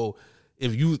 Like, so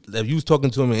if you was talking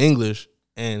to him in English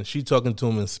and she talking to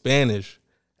him in Spanish,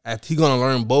 he gonna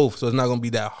learn both. So it's not gonna be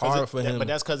that hard for him. But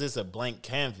that's because it's a blank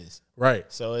canvas, right?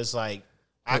 So it's like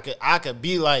I could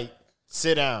be like,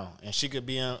 sit down, and she could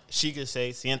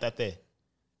say siéntate,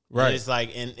 right? And it's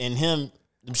like in him.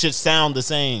 Them shit sound the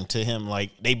same to him.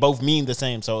 Like they both mean the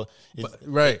same. So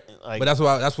right. Like, but that's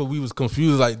what we was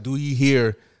confused. Like, do he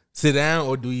hear sit down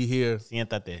or do he hear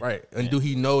siéntate? Right. And do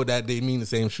he know that they mean the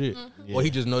same shit, or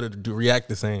he just know to react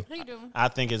the same? He do. I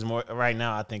think it's more right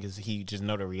now. I think he just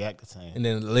know to react the same. And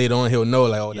then later on he'll know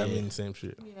like, oh, that means the same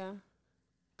shit. Yeah.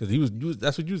 Because he was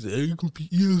that's what you said. Hey, you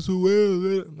compete so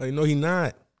well. Like, no, he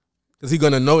not. Because he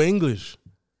gonna know English.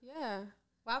 Yeah.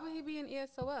 Why would he be in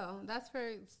ESOL?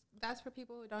 That's for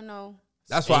people who don't know.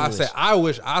 That's why I say I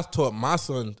wish I taught my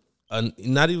son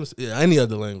not even any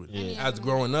other language as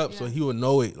growing up, so he would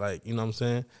know it. Like, you know what I'm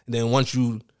saying. And then once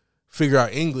you figure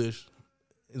out English,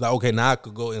 it's like, okay, now I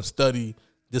could go and study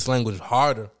this language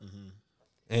harder,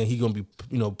 and he gonna be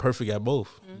perfect at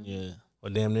both. Or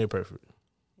damn near perfect.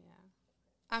 Yeah.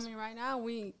 I mean, right now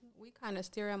we kind of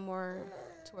steer him more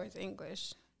towards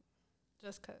English,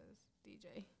 just cause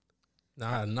DJ.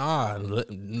 Nah.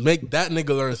 Make that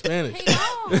nigga learn Spanish. He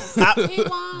won't. He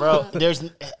won't. Bro, there's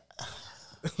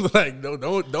like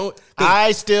no, don't.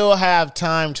 I still have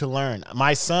time to learn.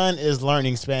 My son is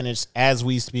learning Spanish as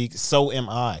we speak. So am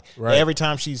I. Right. Every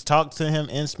time she's talked to him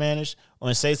in Spanish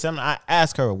or say something, I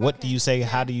ask her, "What do you say? Yeah.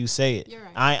 How do you say it?" You're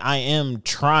right. I am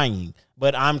trying,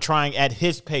 but I'm trying at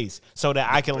his pace so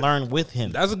that I can learn with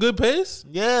him. That's a good pace.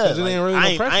 Yeah, like, really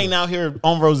I ain't out here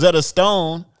on Rosetta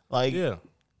Stone. Like, yeah.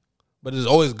 But it's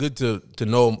always good to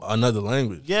know another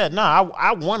language. Yeah, no,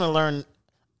 I want to learn.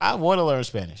 I want to learn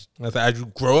Spanish. As you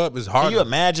grow up, it's hard. Can you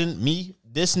imagine me,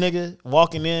 this nigga,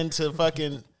 walking into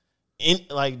fucking,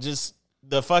 just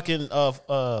the fucking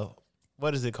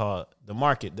what is it called? The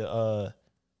market, the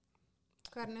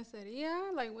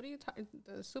Carniceria? Like, what are you talking?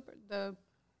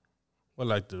 What,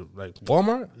 like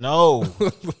Walmart? No,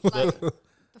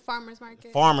 The farmer's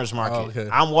market. Farmer's market. Oh, okay.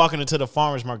 I'm walking into the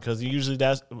farmer's market because usually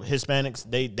that's Hispanics.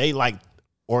 They like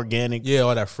organic. Yeah,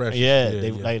 all that fresh. Yeah,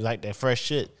 they like that fresh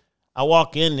shit. I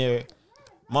walk in there,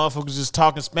 motherfuckers just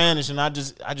talking Spanish, and I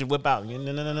just whip out.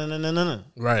 No.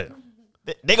 Right.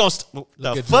 They gonna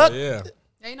the fuck. Yeah.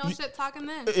 Ain't no shit talking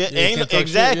then. Ain't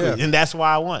exactly, shit, yeah. and that's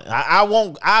why I want. I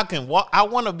won't. I can walk. I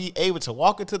want to be able to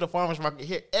walk into the farmer's market,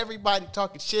 hear everybody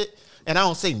talking shit, and I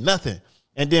don't say nothing.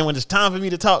 And then when it's time for me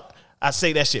to talk, I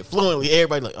say that shit fluently.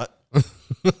 Everybody like,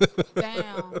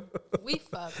 Damn, we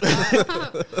fucked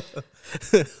up.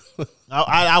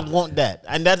 I want that,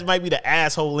 and that might be the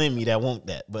asshole in me that want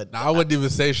that. But I wouldn't even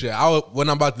say shit. When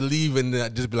I'm about to leave, and then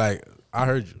I'd just be like, "I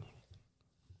heard you."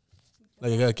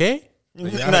 Like, okay?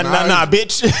 Like, nah,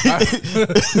 bitch.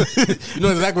 You know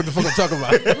exactly what the fuck I'm talking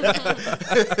about.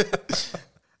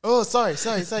 Oh, sorry.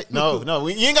 No,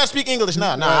 you ain't got to speak English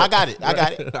now. Nah, I got it.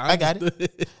 I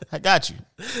got you.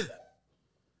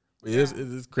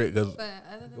 It's crazy because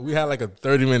we had like a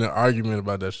 30-minute argument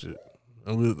about that shit,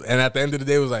 and at the end of the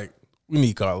day, it was like, we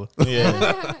need Carla.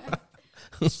 Yeah.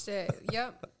 Shit.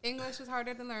 Yep. English is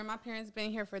harder to learn. My parents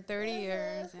been here for 30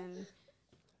 years and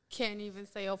can't even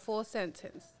say a full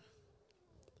sentence.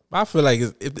 I feel like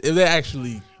if they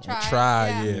actually try,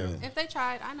 yeah. If they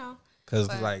tried, I know. Because,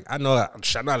 like, I know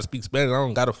how to speak Spanish. I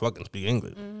don't got to fucking speak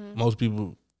English. Mm-hmm. Most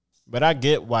people. But I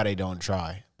get why they don't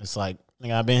try. It's like,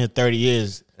 nigga, I've been here 30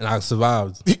 years. And I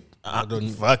survived. Fuck it. I don't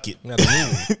need it.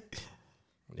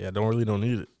 Yeah, don't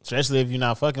need it. Especially if you're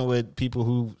not fucking with people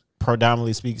who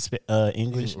predominantly speak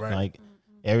English. Right. Like,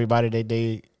 everybody that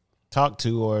they talk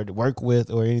to or work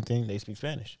with or anything, they speak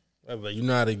Spanish. Yeah, but you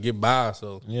know how to get by,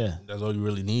 so yeah, that's all you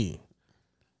really need.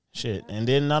 Shit. And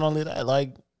then not only that,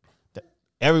 like,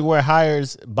 everywhere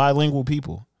hires bilingual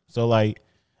people. So, like,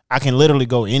 I can literally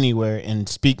go anywhere and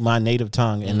speak my native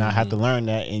tongue and not have to learn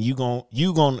that. And you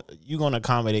gonna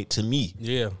accommodate to me.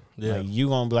 Yeah. Like, you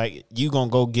gonna be like, you gonna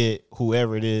go get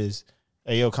whoever it is.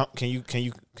 Hey, yo, can you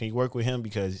work with him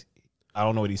because I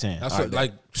don't know what he's saying. That's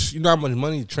like, you know how much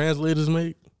money translators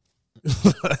make?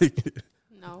 Like,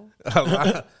 no.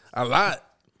 A lot.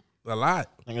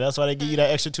 Nigga, that's why they give you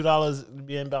that extra $2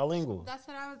 being bilingual. That's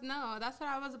what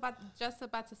I was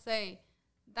about to say.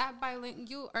 That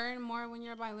you earn more when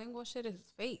you're bilingual. Shit is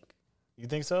fake. You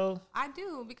think so? I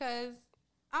do, because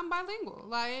I'm bilingual.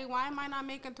 Like, why am I not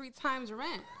making 3 times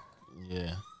rent?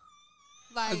 Yeah.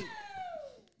 Like,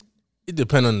 it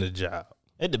depends on the job.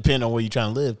 It depends on where you're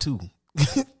trying to live too.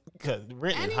 Because the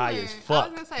rent is high as fuck. I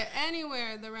was gonna say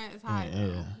anywhere the rent is high.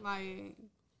 Yeah. Like,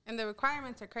 and the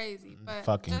requirements are crazy. But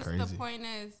fucking just crazy. The point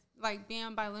is, like,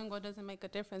 being bilingual doesn't make a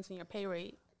difference in your pay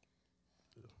rate.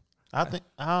 I think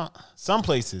some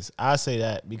places I say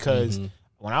that because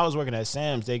when I was working at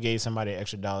Sam's, they gave somebody an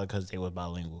extra $1 because they was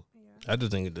bilingual. Yeah. I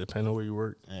just think it depends on where you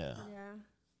work. Yeah.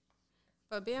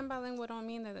 But being bilingual don't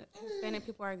mean that Hispanic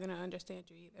people are gonna understand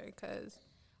you either. Because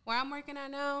where I'm working at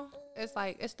now, it's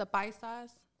the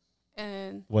paisas.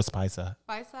 And what's paisa?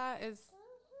 Paisa is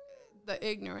the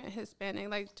ignorant Hispanic,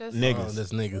 like just niggas. Oh,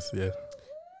 that's niggas, yeah.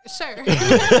 Sure.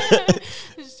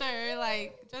 Sure,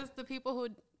 like just the people who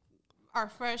are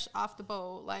fresh off the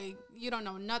boat. Like, you don't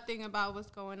know nothing about what's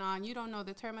going on. You don't know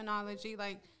the terminology.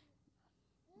 Like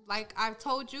I've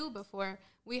told you before,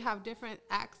 we have different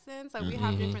accents. Like, we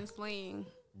have different slang.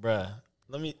 Bruh,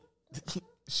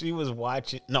 she was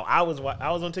watching. No, I was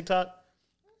on TikTok,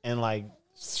 and, like,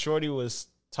 shorty was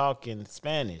talking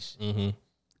Spanish.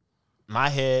 My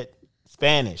head,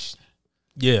 Spanish.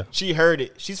 Yeah. She heard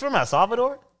it. She's from El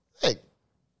Salvador? Hey,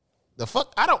 the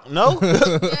fuck? I don't know.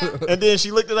 And then she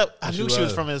looked it up. I knew she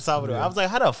was from El Salvador. I was like,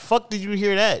 how the fuck did you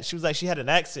hear that? She was like, she had an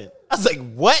accent. I was like,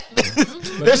 what?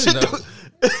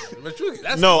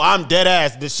 No, I'm dead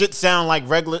ass. The shit sound like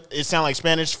regular. It sound like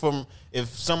Spanish from if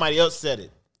somebody else said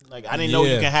it. Like, I didn't know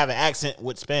you can have an accent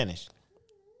with Spanish.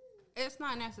 It's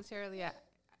not necessarily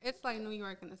it's like New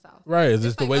York in the South. Right. It's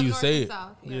just the like way up you north say and it.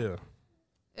 South. Yeah.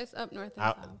 It's up north and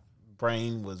south.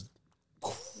 Brain was.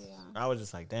 I was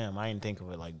just like, damn, I didn't think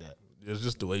of it like that. It's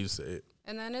just the way you say it.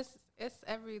 And then it's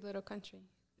every little country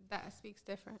that speaks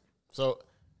different. So,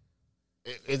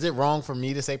 is it wrong for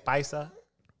me to say paisa?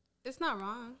 It's not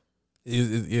wrong.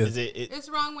 It's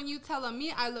wrong when you tell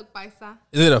me I look paisa.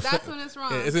 That's when it's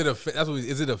wrong. Is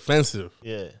it offensive?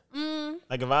 Yeah.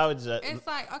 Like, if I would just, it's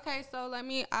like, okay, so let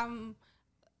me an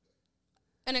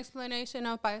explanation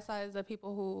of paisa is the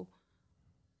people who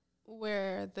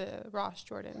wear the Ross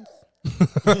Jordans.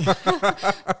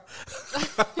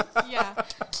 Yeah,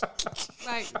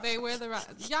 like they wear the Ross.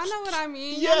 Y'all know what I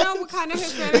mean. Yes. Y'all know what kind of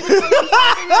Hispanic I'm talking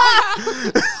about.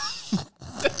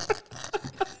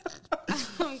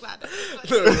 I'm glad.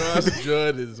 The Ross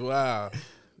Jordans, wow.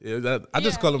 Yeah, I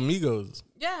just call them Migos.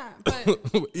 Yeah, but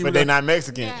But they're not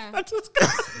Mexican. yeah.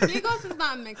 Migos is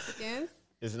not Mexicans.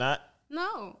 It's not.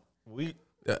 No.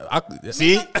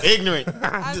 See, ignorant.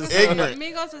 Ignorant.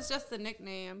 Migos is just a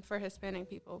nickname for Hispanic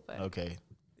people, but Okay.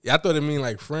 Yeah, I thought it mean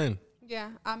like friend. yeah,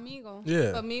 amigo.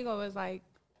 Yeah. But Migo is like,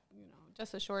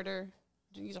 just a shorter.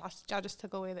 Y'all just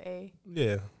took away the A.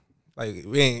 Yeah, like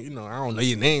we ain't. I don't know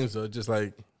your name, so just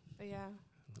like. But yeah.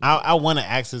 I want to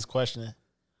ask this question.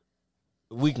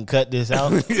 We can cut this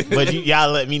out, but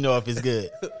y'all let me know if it's good.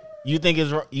 You think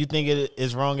it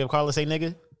is wrong if Carla say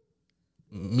nigga?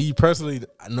 Me personally,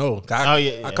 no.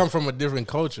 I come from a different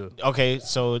culture. Okay,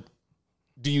 so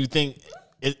do you think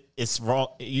it's wrong?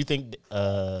 You think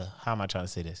how am I trying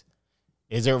to say this?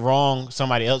 Is it wrong?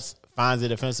 Somebody else finds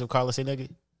it offensive. Carla say nigga?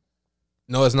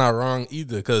 No, it's not wrong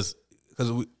either, because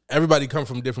everybody come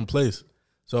from a different place,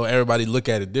 so everybody look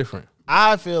at it different.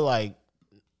 I feel like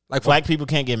black people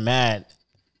can't get mad.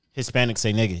 Hispanics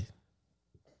say nigga.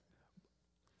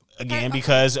 Again,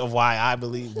 because of why I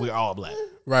believe we're all black.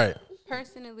 Right.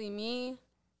 Personally, me,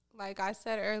 like I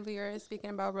said earlier, speaking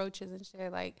about roaches and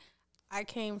shit, like we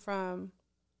came from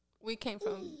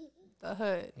the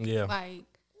hood. Yeah. Like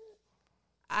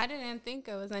I didn't think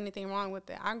there was anything wrong with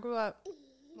it. I grew up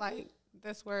like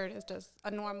this word is just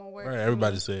a normal word. Right.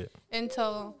 Everybody say it.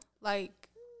 Until like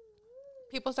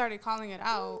people started calling it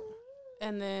out,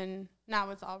 and then now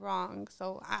it's all wrong.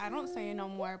 So I don't say it no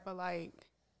more, but like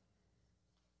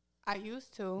I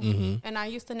used to, and I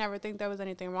used to never think there was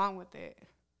anything wrong with it.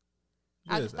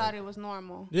 I just thought it was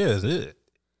normal. Yes,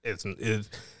 it's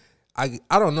I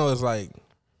don't know. It's like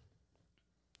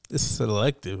it's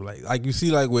selective. Like you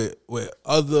see, like with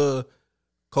other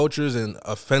cultures and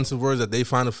offensive words that they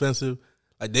find offensive,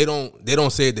 like they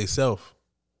don't say it themselves.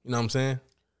 You know what I'm saying?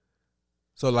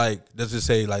 So like, let's just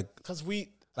say like, Because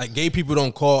like gay people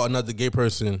don't call another gay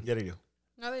person. Yeah, they do.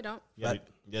 No, they don't. Yeah,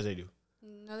 yes, they do.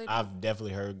 No, they don't. I've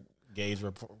definitely heard gays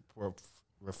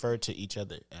refer to each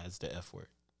other as the F word.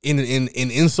 In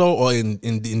insult or in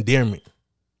endearment?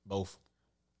 Both.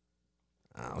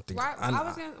 I don't think.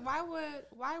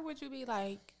 Why would you be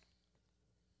like?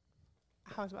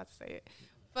 I was about to say it,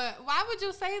 but why would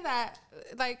you say that?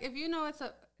 Like, if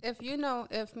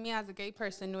me as a gay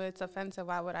person knew it's offensive,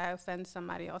 why would I offend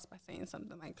somebody else by saying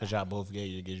something like that? Because y'all both gay,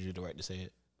 it gives you the right to say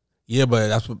it. Yeah, but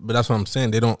that's what I'm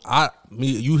saying. They don't.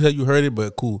 You heard it,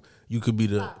 but cool. You could be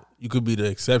the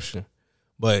exception,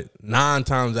 but 9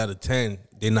 times out of 10,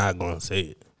 they're not gonna say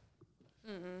it.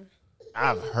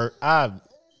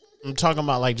 I'm talking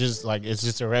about like just like it's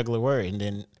just a regular word, and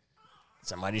then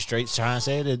somebody straight trying to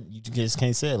say it, you just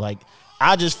can't say it. Like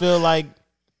I just feel like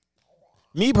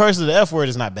me personally, the F word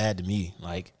is not bad to me.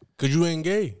 Like, cause you ain't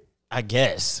gay, I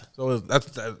guess. So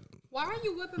that's. Why are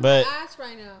you whipping my ass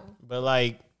right now? But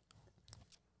like,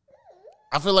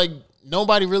 I feel like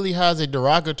nobody really has a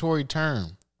derogatory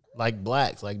term like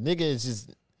blacks. Like nigga is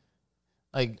just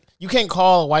like you can't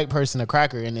call a white person a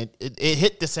cracker and it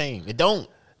hit the same. It don't.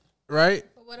 Right.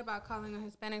 But what about calling a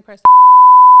Hispanic person?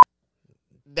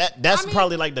 That's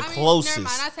probably like the closest. Never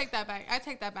mind. I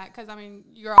take that back. Because I mean,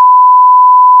 you're.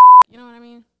 You know what I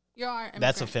mean? You are. Immigrant.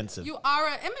 That's offensive. You are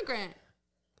an immigrant.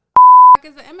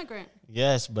 Is an immigrant.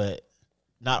 Yes, but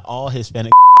not all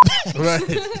Hispanic. Right.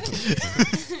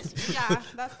 Yeah,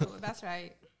 that's cool. That's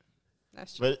right.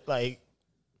 That's true. But like,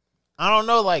 I don't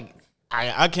know. Like,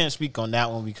 I can't speak on that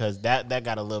one because that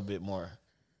got a little bit more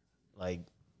like.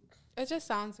 It just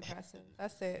sounds aggressive.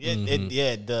 That's it.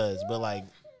 It does. But like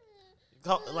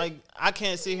I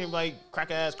can't sit here and like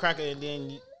cracker ass cracker, and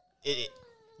then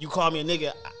you call me a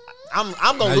nigga. I'm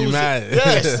gonna lose it.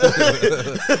 Yes.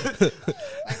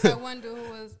 Like that one dude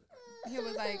he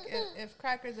was like, if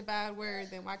cracker's a bad word,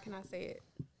 then why can I say it?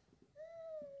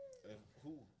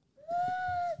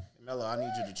 Mello, I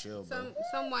need you to chill, bro.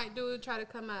 Some white dude try to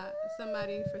come at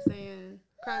somebody for saying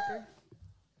cracker.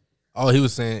 Oh, he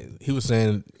was saying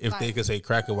if they could say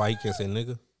cracker, why he can't say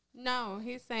nigga? No,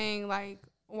 he's saying like,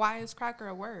 why is cracker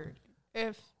a word?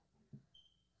 If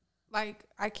like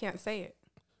I can't say it.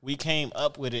 We came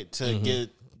up with it to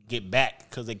get back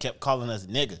because they kept calling us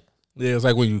nigga. Yeah, it's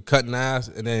like when you cutting ass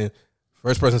and then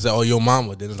first person said, "Oh, your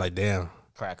mama." Then it's like, damn,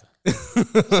 cracker.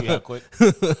 See how quick?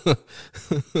 But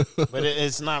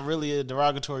it's not really a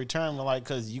derogatory term, like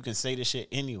because you can say this shit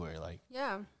anywhere, like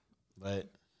yeah. But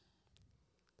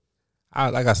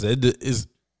like I said,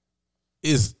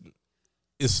 it's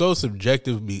so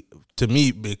subjective to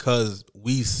me because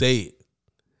we say it.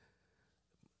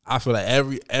 I feel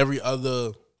like every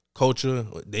other culture,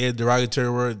 their derogatory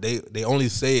word, they only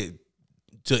say it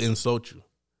to insult you.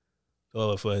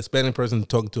 So if a Hispanic person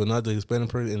talking to another Hispanic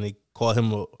person and they call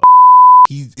him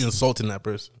he's insulting that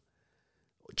person.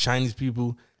 Chinese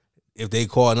people, if they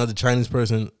call another Chinese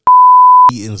person,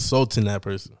 insulting that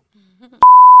person.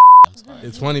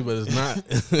 It's funny, but it's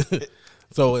not.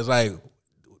 So it's like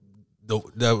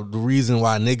the reason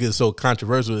why nigga is so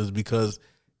controversial is because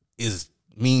it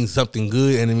means something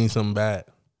good and it means something bad.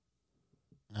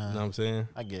 You know what I'm saying?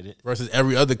 I get it. Versus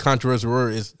every other controversial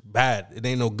word is bad. It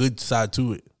ain't no good side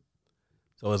to it.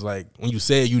 So it's like when you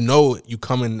say it, you know you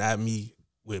coming at me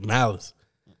with malice.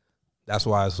 That's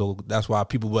why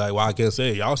people be like, well, I can't say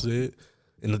it. Y'all say it.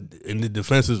 And the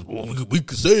defense is, well, we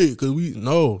could say it because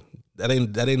that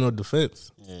ain't no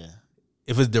defense. Yeah.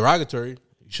 If it's derogatory,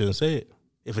 you shouldn't say it.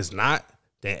 If it's not,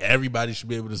 then everybody should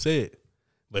be able to say it.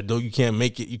 But though you can't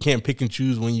pick and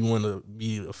choose when you want to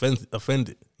be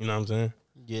offended. You know what I'm saying?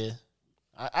 Yeah.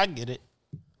 I get it.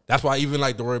 That's why even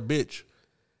like the word bitch.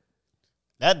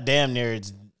 That damn near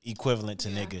is equivalent to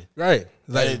nigga. Right.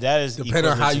 Like, that is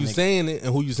depending on how you nigga. saying it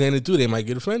and who you saying it to, they might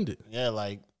get offended. Yeah,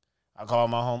 like I call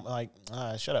my home like,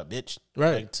 shut up, bitch.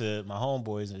 Right. Like, to my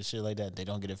homeboys and shit like that, they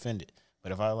don't get offended.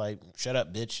 But if I like, shut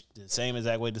up, bitch, the same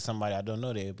exact way to somebody I don't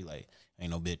know, they'd be like, ain't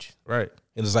no bitch. Right.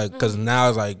 And it's like, because now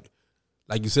it's like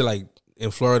you said, like in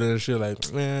Florida and shit,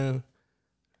 like, man,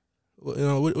 you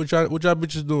know, what y'all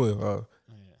bitches doing?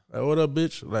 Like, what up,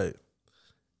 bitch? Like,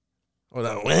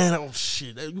 man, oh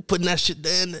shit, you putting that shit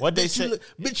down. What they say?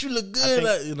 Bitch, you look good.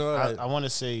 Like, you know, I want to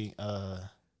say,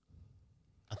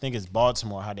 I think it's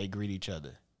Baltimore how they greet each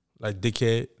other. Like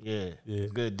dickhead. Yeah.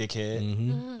 Good dickhead.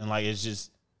 Mm-hmm. And like it's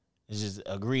just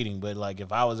a greeting. But like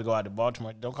if I was to go out to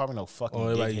Baltimore, don't call me no fucking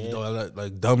dickhead.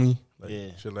 Like dummy. Like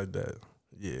shit like that.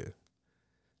 Yeah.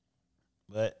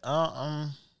 But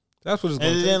that's what it's going to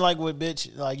and take. then like with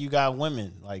bitch, like you got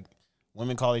women. Like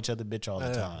women call each other bitch all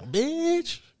the time.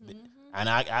 Bitch. And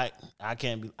I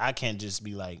can't just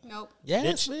be like, nope.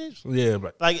 Yes, bitch. Yeah,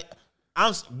 but like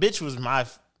bitch was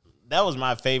that was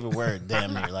my favorite word,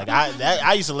 damn near. Like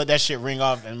I used to let that shit ring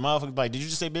off, and motherfuckers be like, did you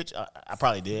just say bitch? I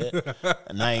probably did,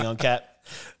 and I ain't gonna cap.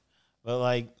 But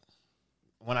like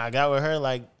when I got with her,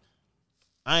 like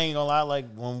I ain't gonna lie,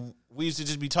 like when we used to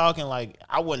just be talking, like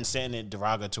I wasn't saying it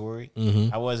derogatory.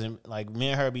 Mm-hmm. I wasn't like me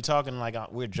and her be talking like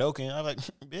we're joking. I'm like,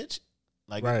 bitch,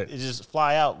 like right. it just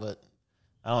fly out, but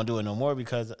I don't do it no more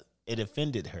because it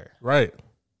offended her. Right.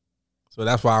 So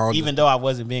that's why I don't even though I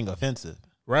wasn't being offensive.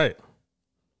 Right.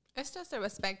 It's just a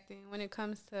respect thing when it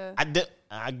comes to.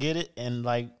 I get it, and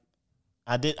like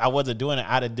I wasn't doing it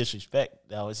out of disrespect.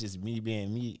 That was just me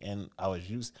being me, and I was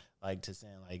used like to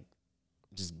saying like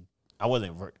just I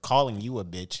wasn't calling you a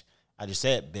bitch. I just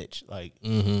said bitch. Like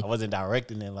I wasn't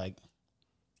directing it like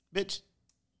bitch.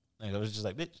 Like I was just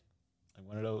like bitch, like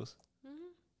one of those.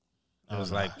 I was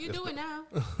like, you do it now.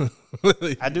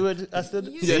 I do it. I still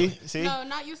do. See? No,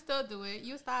 not you still do it.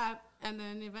 You stop, and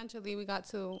then eventually we got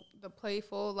to the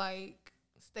playful like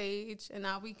stage, and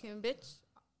now we can bitch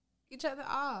each other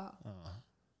off.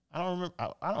 I don't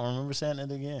remember saying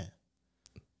it again.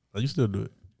 Oh, you still do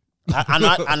it.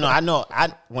 I know.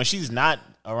 When she's not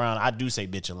around, I do say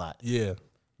bitch a lot. Yeah,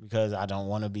 because I don't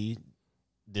want to be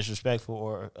disrespectful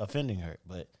or offending her.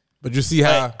 But you see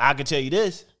how I can tell you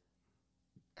this.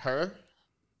 Her,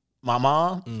 my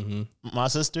mom, my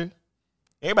sister,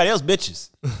 everybody else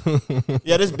bitches.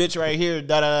 Yeah, this bitch right here,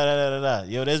 da da da da da da.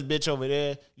 Yo, this bitch over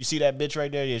there. You see that bitch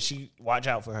right there? Yeah, she watch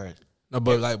out for her. No,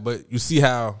 but you see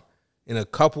how in a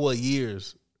couple of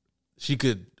years she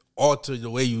could alter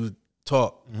the way you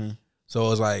talk. Mm-hmm.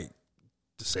 So it's like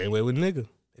the same way with nigga.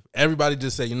 If everybody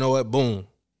just say, you know what, boom,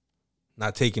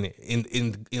 not taking it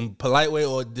in polite way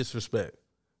or disrespect,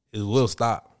 it will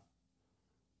stop.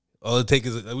 All it take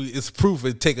is it's proof.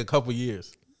 It take a couple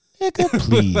years. Nigga,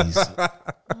 please.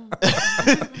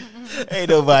 Ain't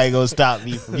nobody gonna stop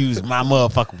me from using my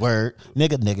motherfucking word,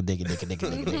 nigga.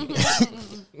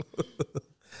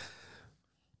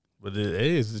 But it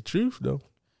is the truth, though.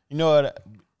 You know what?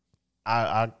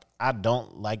 I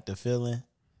don't like the feeling.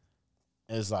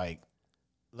 It's like,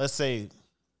 let's say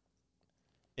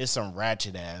it's some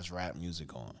ratchet ass rap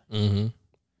music on,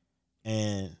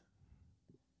 and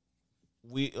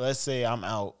let's say I'm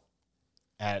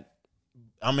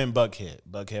in Buckhead.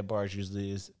 Buckhead bars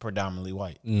usually is predominantly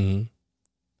white. Mm-hmm.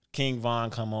 King Von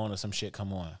come on or some shit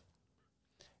come on.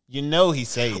 You know he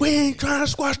say we ain't trying to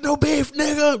squash no beef,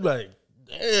 nigga. Like,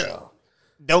 damn.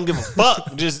 Don't give a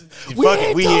fuck. Just fuck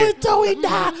it. We here. We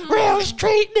die. Real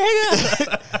street,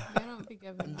 nigga. I don't be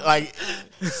giving up. Like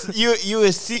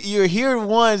you're hearing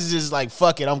ones just like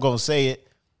fuck it. I'm gonna say it.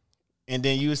 And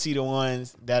then you see the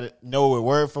ones that know it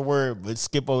word for word, but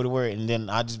skip over the word. And then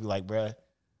I just be like, bruh,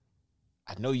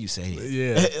 I know you say it.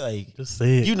 Yeah. Like, just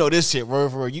say it. You know this shit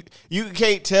word for word. You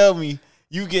can't tell me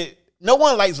you get No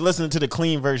one likes listening to the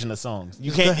clean version of songs.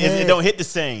 You can't. It don't hit the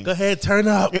same. Go ahead, turn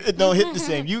up. It don't hit the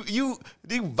same. You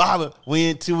vibe. We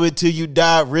into it till you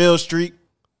die. Real street.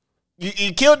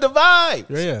 You killed the vibe.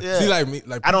 Yeah. See, like me,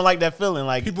 like I don't like that feeling.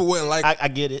 Like people wouldn't like. I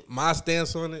get it. My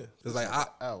stance on it is like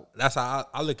that's how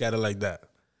I look at it like that.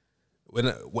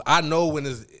 When I know when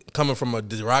it's coming from a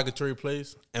derogatory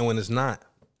place and when it's not.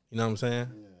 You know what I'm saying?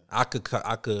 Yeah. I could,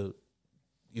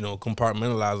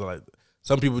 compartmentalize it. Like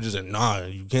some people just say, nah,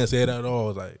 you can't say that at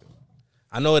all. Like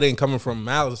I know it ain't coming from a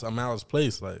malice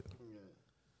place. Like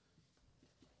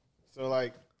so,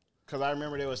 like. Because I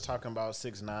remember they was talking about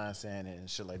 6ix9ine saying it and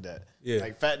shit like that. Yeah.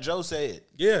 Like Fat Joe said it.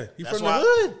 Yeah, he That's from the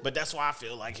hood. But that's why I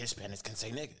feel like Hispanics can say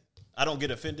nigga. I don't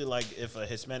get offended like if a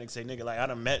Hispanic say nigga. Like I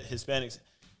done met Hispanics.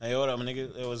 Hey, what up,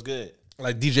 nigga? It was good.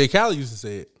 Like DJ Khaled used to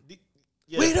say it.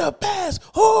 Yeah. We the best.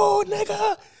 Oh,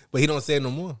 nigga. But he don't say it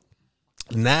no more.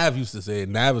 Nav used to say it.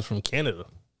 Nav is from Canada.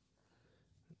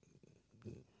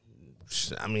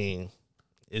 I mean,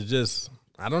 it's just,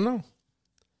 I don't know.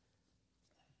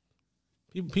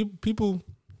 People,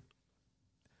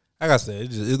 like I said,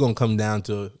 it's gonna come down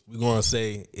to we're gonna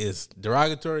say it's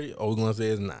derogatory or we're gonna say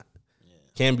it's not. Yeah.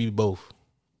 Can't be both.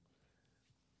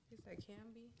 You said can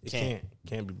be? It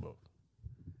can't be both.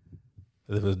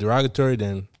 If it's derogatory,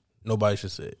 then nobody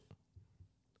should say it.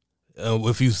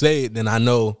 If you say it, then I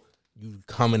know you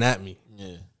coming at me.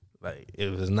 Yeah. Like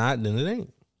if it's not, then it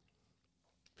ain't.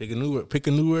 Pick a new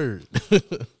word.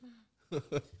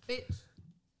 Bitch.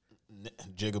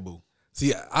 Jigaboo.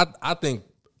 See, I think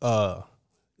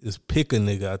it's pick a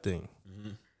nigga, I think,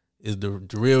 is the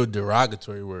real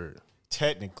derogatory word.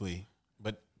 Technically.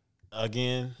 But,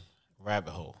 again,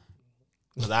 rabbit hole.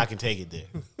 Because I can take it there.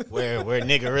 Where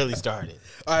nigga really started.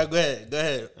 All right, go ahead.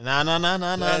 Nah.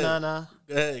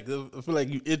 Go ahead, 'cause I feel like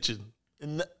you itching.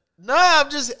 No, I'm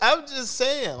just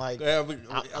saying. Like, go ahead,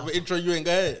 I'm gonna intro you and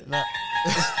go ahead. Nah.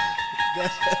 Go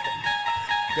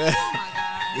ahead.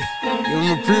 Give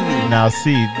him a preview. Now,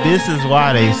 see, this is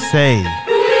why they say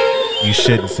you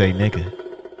shouldn't say nigga.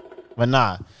 But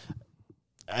nah,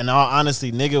 in all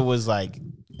honesty, nigga was like,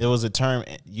 it was a term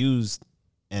used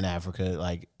in Africa,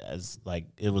 like as like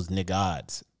it was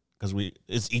niggods because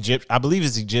it's Egypt. I believe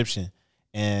it's Egyptian,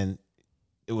 and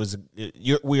it was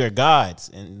we are gods,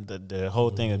 and the whole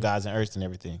thing of gods and earth and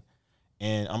everything.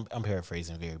 And I'm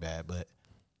paraphrasing very bad, but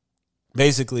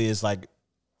basically it's like,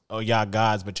 oh, y'all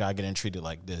gods, but y'all getting treated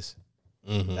like this.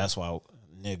 Mm-hmm. That's why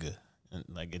nigga, and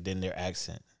like it then their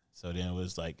accent. So then it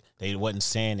was like they wasn't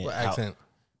saying it. What accent?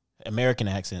 American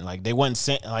accent. Like they wasn't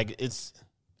saying like it's.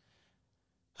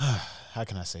 How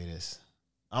can I say this?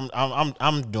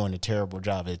 I'm doing a terrible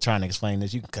job at trying to explain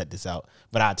this. You can cut this out,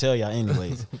 but I'll tell y'all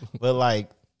anyways. But like,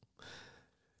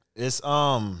 it's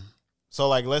So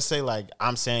like, let's say like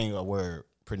I'm saying a word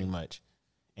pretty much,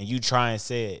 and you try and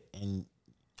say it, and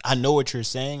I know what you're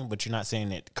saying, but you're not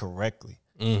saying it correctly.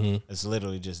 Mm-hmm. It's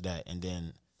literally just that, and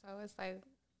then. So it's like,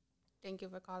 thank you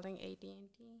for calling AT&T.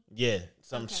 Yeah,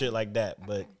 some shit like that.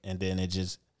 But and then it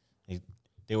just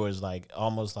there was like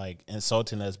almost like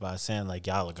insulting us by saying like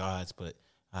y'all are gods, but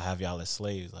I have y'all as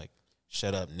slaves. Like,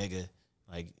 shut up, nigga.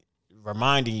 Like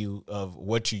reminding you of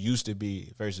what you used to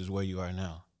be versus where you are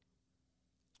now.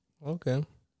 Okay,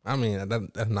 I mean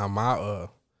that's not my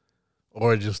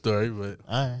origin story, but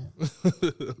all right.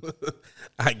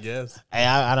 I guess. Hey,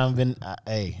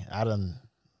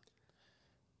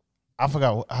 I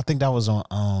forgot. I think that was on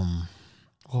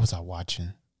what was I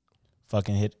watching?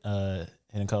 Fucking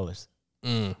Hidden Colors.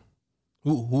 Mm.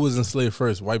 Who was enslaved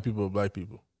first? White people or black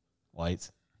people?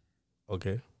 Whites.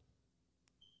 Okay.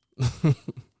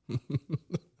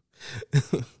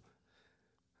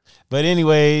 But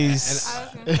anyways, I was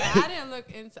gonna say I didn't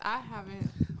look into. I haven't.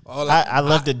 I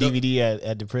left the DVD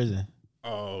at the prison.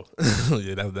 Oh,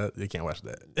 yeah, that you can't watch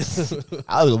that.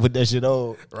 I was gonna put that shit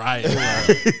on.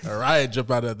 Riot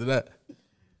jump out after that.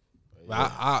 But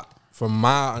I, from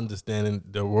my understanding,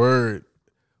 the word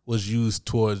was used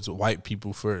towards white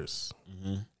people first,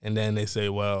 and then they say,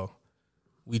 "Well,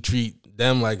 we treat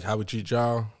them like how we treat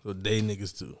y'all, so they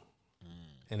niggas too,"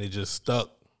 and it just stuck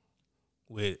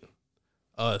with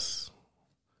us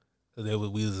because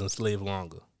we was enslaved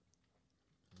longer.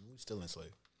 We still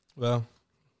enslaved. Well,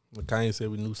 Kanye said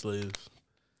we new slaves.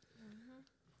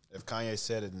 If Kanye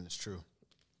said it, then it's true.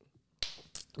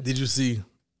 Did you see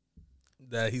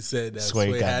that he said that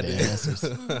Sway had the it? answers?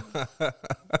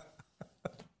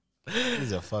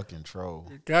 He's a fucking troll.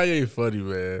 Kanye funny,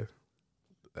 man.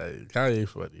 Like, Kanye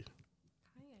funny.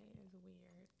 Kanye is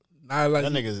weird. Nah, like,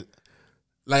 that nigga's.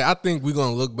 Like, I think we're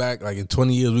gonna look back, like in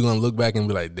 20 years, we're gonna look back and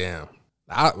be like, damn.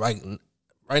 Like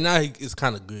right now, it's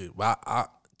kind of good, but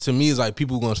to me, it's like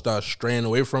people gonna start straying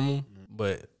away from him.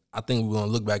 But I think we're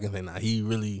gonna look back and say, nah, he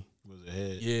really was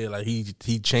ahead. Yeah, like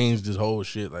he changed this whole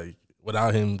shit. Like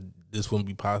without him, this wouldn't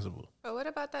be possible. But what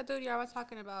about that dude y'all was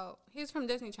talking about? He's from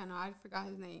Disney Channel. I forgot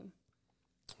his name.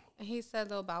 And he said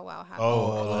Lil Bow Wow happened.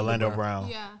 Orlando Brown.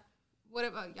 Yeah. What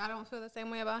about y'all? Don't feel the same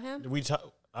way about him?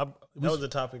 That was the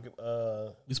topic.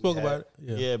 We spoke about it.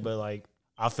 Yeah, but like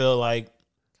I feel like.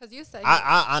 Because you said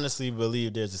I honestly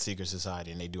believe there's a secret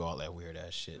society and they do all that weird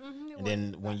ass shit. And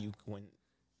then when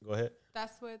go ahead.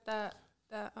 That's what the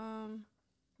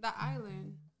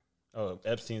island. Oh,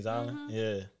 Epstein's Island.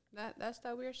 Yeah. That's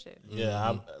that weird shit.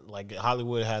 Yeah, like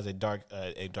Hollywood has a dark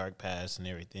past and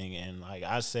everything, and like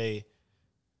I say,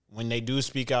 when they do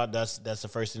speak out, that's the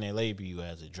first thing they label you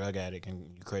as, a drug addict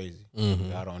and you crazy,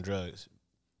 you out on drugs.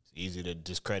 It's easy to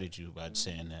discredit you by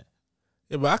saying that.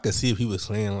 Yeah, but I could see if he was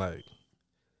saying like,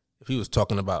 if he was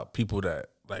talking about people that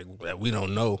we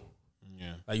don't know.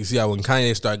 Yeah, like you see how when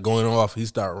Kanye start going off, he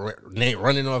start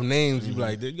running off names. You be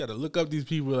like, you got to look up these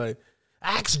people like.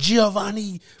 Ask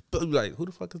Giovanni, but like, who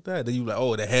the fuck is that? Then you like,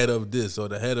 oh, the head of this or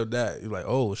the head of that. You're like,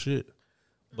 oh shit.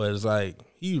 But it's like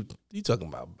he talking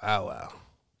about Bow Wow.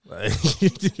 Like he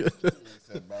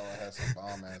said Bow Wow has some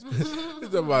bomb ass. He's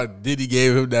talking about Diddy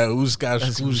gave him that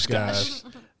ooskash.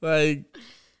 Like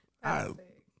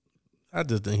I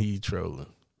just think he trolling.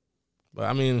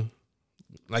 But I mean,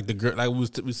 like the girl, like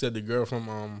we said, the girl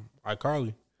from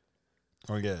iCarly.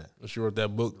 Oh yeah, she wrote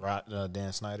that book,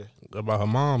 Dan Snyder, about her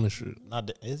mom and shit.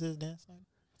 Is it Dan Snyder?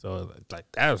 So like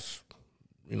that's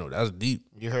deep.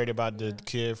 You heard about the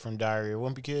kid from Diary of a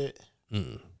Wimpy Kid?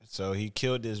 Mm-mm. So he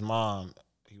killed his mom.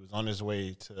 He was on his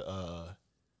way to.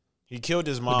 He killed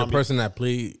his mom. With the person that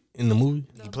played in the movie.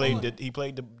 He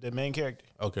played the main character.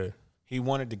 Okay. He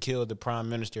wanted to kill the Prime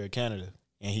Minister of Canada.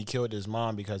 And he killed his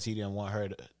mom because he didn't want her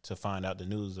to find out the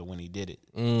news of when he did it.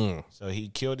 So he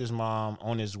killed his mom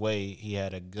on his way. He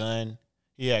had a gun.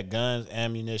 He had guns,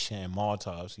 ammunition, and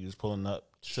Molotovs. He was pulling up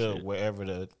to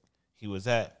wherever he was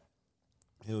at.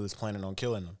 He was planning on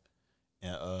killing them.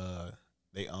 And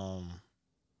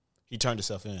he turned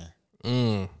himself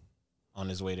in on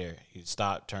his way there. He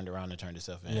stopped, turned around, and turned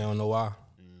himself in. You don't know why?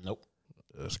 Nope.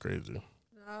 That's crazy.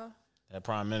 No. That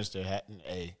Prime Minister had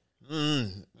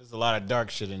there's a lot of dark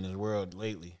shit in this world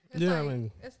lately.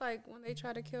 It's like when they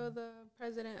try to kill the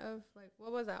president of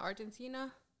what was that,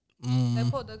 Argentina? They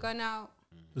pulled the gun out.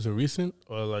 Was it recent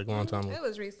or like a long time ago? It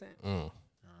was recent. I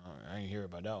didn't hear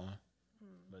about that one.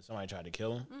 But somebody tried to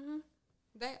kill him.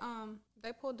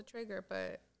 They pulled the trigger,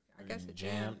 but I guess it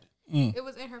jammed. Mm. It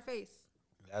was in her face.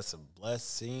 That's a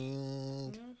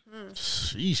blessing.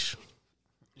 Sheesh.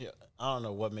 Yeah, I don't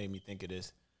know what made me think of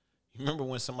this. You remember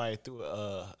when somebody threw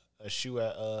a shoe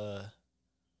at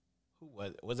who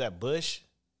was that? Bush?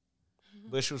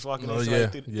 Bush was walking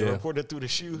inside. The reporter threw the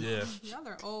shoe. Yeah. Y'all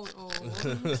are old.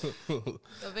 The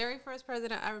very first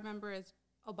president I remember is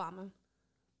Obama.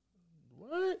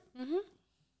 What? Mm-hmm.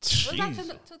 Was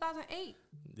that 2008?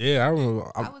 Yeah, I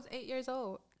remember. I was 8 years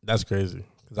old. That's crazy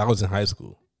because I was in high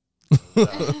school.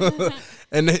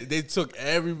 And they took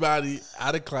everybody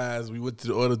out of class. We went to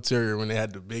the auditorium when they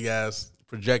had the big ass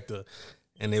projector,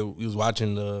 and we was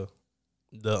watching the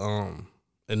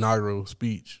inaugural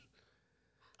speech.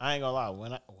 I ain't gonna lie,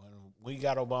 when we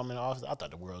got Obama in office, I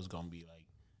thought the world was gonna be like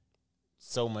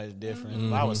so much different.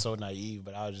 Mm-hmm. I was so naive,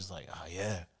 but I was just like, oh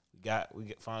yeah,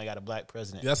 we finally got a black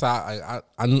president. That's how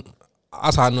I knew.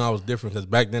 That's how I knew I was different, because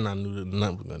back then I knew that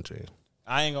nothing was gonna change.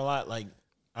 I ain't gonna lie, like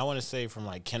I want to say from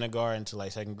like kindergarten to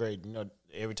like second grade, you know,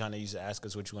 every time they used to ask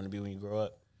us what you want to be when you grow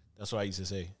up, that's what I used to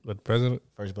say. But the president?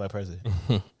 First black president.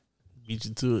 Beat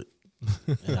you to it.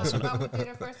 And that's about who did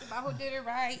it first, about who did it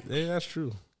right. Yeah, that's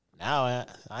true. Now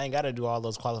I ain't got to do all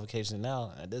those qualifications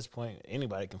now. At this point,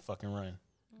 anybody can fucking run.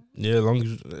 Yeah, as long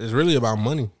as it's really about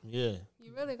money. Yeah.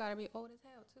 You really got to be old as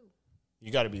hell, too.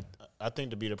 You got to be, I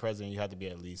think to be the president, you have to be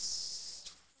at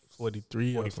least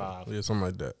 43, 45. Yeah, something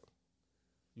like that.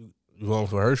 You going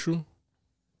for Herschel?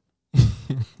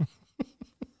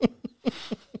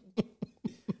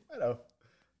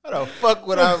 How the fuck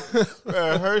would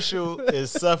Herschel is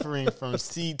suffering from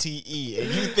CTE, and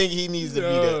you think he needs to be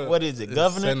the, what is it,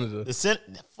 governor? Senator. The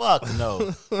senator? Fuck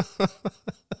no.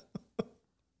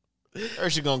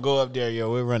 Herschel gonna go up there,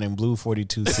 yo, we're running blue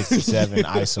 4267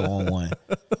 ISO on 1.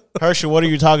 Herschel, what are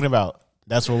you talking about?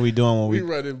 That's what we doing when we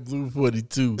running blue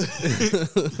 42.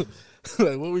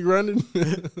 Like, what we running?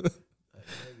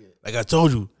 Like I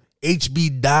told you,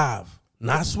 HB dive,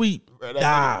 not sweet. Bro,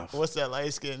 dive. Nigga, what's that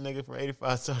light skinned nigga from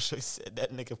 85 Social? He said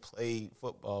that nigga played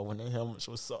football when the helmets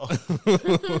was soft.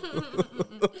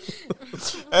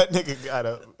 That nigga got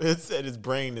up. It said his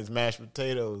brain is mashed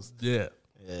potatoes. Yeah.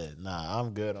 Yeah, nah, I'm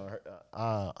good on her.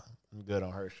 I'm good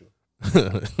on Herschel.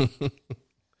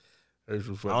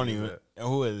 Herschel I don't even.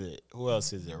 Who is it? Who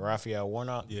else is it? Raphael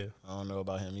Warnock? Yeah. I don't know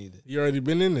about him either. He already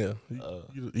been in there.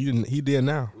 He didn't. He did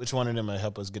now. Which one of them will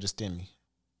help us get a stimmy?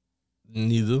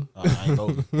 Neither. I ain't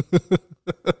voting.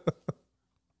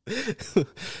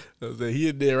 I was like, he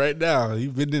in there right now. He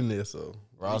been in there, so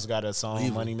Ross got a song.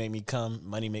 Leave Money make me come.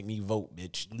 Money make me vote,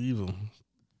 bitch. leave him.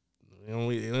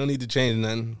 You don't need to change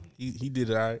nothing. He did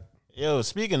it all right. Yo,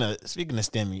 speaking of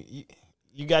stimmy,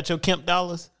 you got your Kemp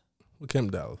dollars? What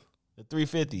Kemp dollars? The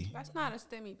 $350. That's not a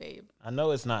stimmy, babe. I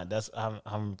know it's not.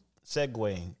 I'm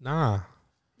segueing. Nah.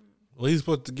 What he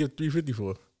supposed to give $350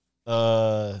 for?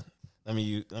 Let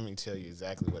me tell you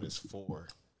exactly what it's for,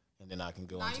 and then I can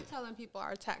go Now into. you telling people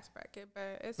our tax bracket,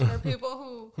 but it's for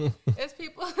people who it's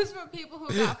for people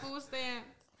who got food stamps,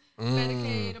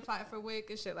 Medicaid, apply for WIC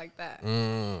and shit like that.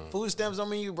 Food stamps don't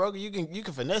mean you broke. You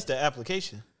can finesse the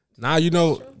application. Nah, we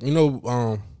could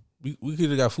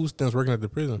have got food stamps working at the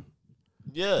prison.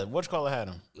 Yeah, YurrrCarla had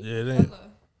them. Yeah,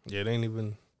 they ain't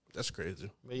even. That's crazy.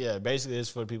 But yeah, basically it's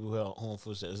for the people who on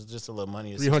food stamps. It's just a little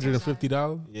money. It's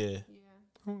 $350. Yeah.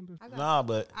 I got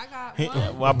one.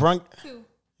 Well, I brung. Two.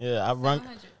 Yeah, I brung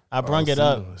Oh, it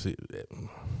up. See,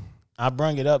 I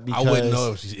brung it up because I wouldn't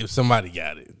know if somebody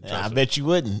got it. I bet you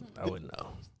wouldn't. I wouldn't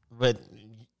know. But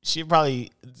she'd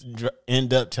probably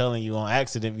end up telling you on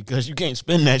accident because you can't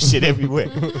spend that shit everywhere.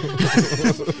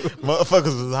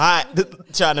 Motherfuckers was hot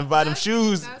trying to buy them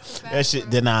shoes. That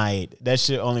shit denied. That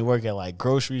shit only work at like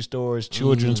grocery stores,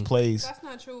 children's place. That's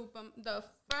not true. But the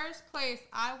first place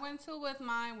I went to with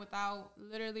mine without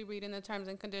literally reading the terms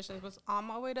and conditions was on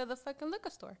my way to the fucking liquor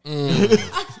store.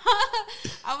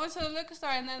 I went to the liquor store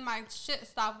and then my shit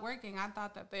stopped working. I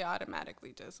thought that they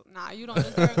automatically just, you don't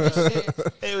deserve this shit.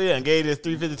 Hey, we done gave this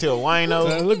 $350 to a wino.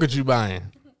 So look what you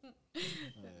buying.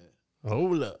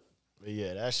 Hold up. But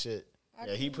yeah, that shit.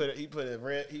 Yeah, he put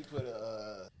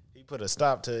a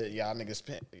stop to y'all niggas.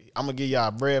 I'm gonna give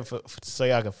y'all bread so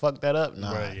y'all can fuck that up.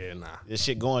 Nah, Right, yeah, nah. This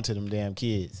shit going to them damn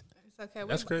kids. It's okay.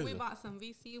 That's crazy. We bought some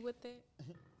VC with it.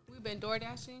 We've been door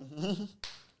dashing.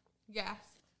 Yes.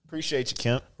 Appreciate you,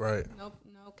 Kemp. Right. No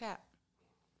cap.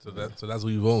 So that's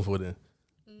what you voting for then.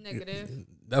 Negative.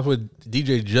 That's what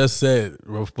DJ just said.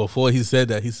 Before he said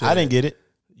that, he said I didn't get it.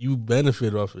 You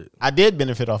benefit off it. I did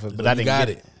benefit off it, but I didn't get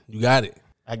it. You got it.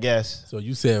 I guess. So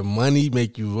you said money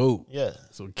make you vote. Yeah.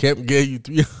 So Kemp gave you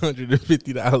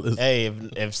 $350. Hey,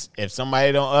 if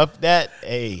somebody don't up that,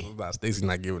 hey, Stacey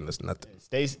not giving us nothing.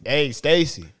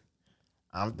 Stacey.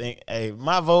 I'm thinking, hey,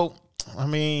 my vote. I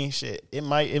mean, shit, it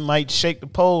might shake the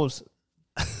polls.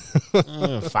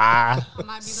 5, Might be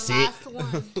the 6, last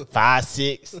one. 5,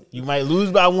 6. You might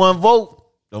lose by 1 vote.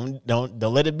 Don't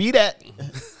let it be that.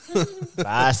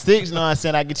 5, 6. No, I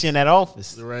said I get you in that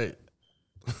office. Right.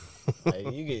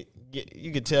 Hey,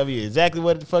 you can tell me exactly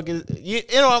what the fuck is. It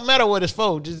don't matter what it's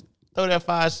for. Just throw that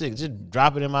 5, 6. Just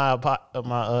drop it in my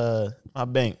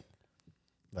bank.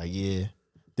 Like, yeah,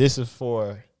 this is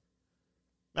for.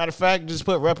 Matter of fact, just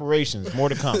put reparations. More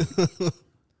to come.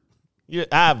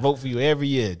 I vote for you every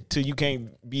year till you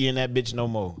can't be in that bitch no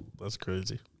more. That's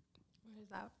crazy. What is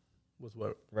that? What's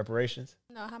what? Reparations?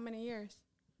 No, how many years?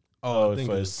 Oh,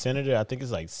 for senator, I think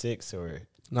it's like 6 or.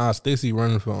 Nah, Stacey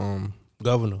running for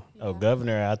governor. Yeah. Oh,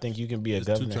 governor. I think you can be a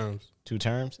governor. 2 terms. 2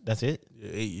 terms? That's it? Yeah,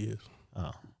 8 years.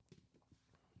 Oh.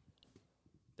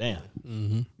 Damn.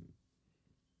 Mm-hmm.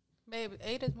 Babe,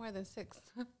 8 is more than 6.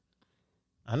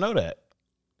 I know that.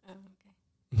 Oh, okay.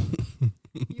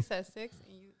 You said 6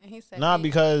 and he said Nah, 8.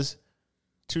 because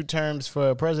 2 terms for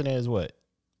a president is what?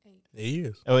 8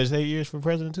 years. Oh, it's 8 years for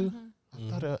president too?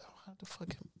 Mm-hmm. I thought what the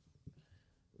fuck?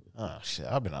 Oh shit!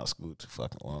 I've been out of school too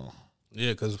fucking long.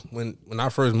 Yeah, because when I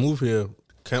first moved here,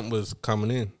 Kemp was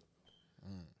coming in.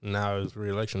 Now it's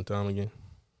re-election time again.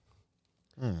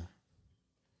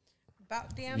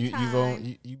 About damn You time. vote?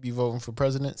 You be voting for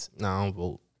presidents? Nah, I don't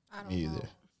vote. I don't Me know. either.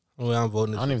 Well, I'm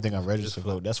voting. I don't even think I'm registered to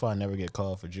vote. That's why I never get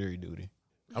called for jury duty.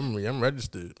 I'm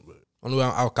registered, but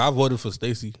I voted for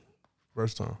Stacey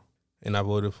first time, and I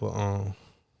voted for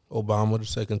Obama the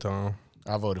second time.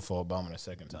 I voted for Obama the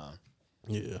second time.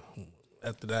 Yeah.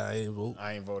 After that, I ain't vote.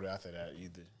 I ain't voted after that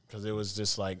either because it was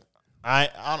just like I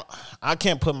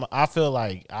can't put I feel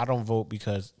like I don't vote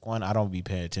because one, I don't be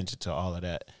paying attention to all of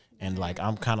that, and like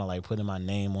I'm kind of like putting my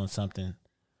name on something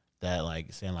that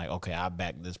like saying like, okay, I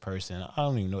back this person. I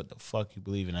don't even know what the fuck you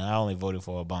believe in. And I only voted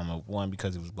for Obama, one,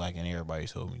 because he was black and everybody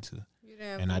told me to,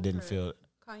 and I didn't feel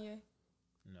Kanye.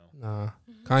 no. Nah,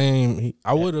 Kanye.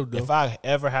 I would have though. If I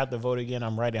ever had to vote again,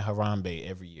 I'm writing Harambe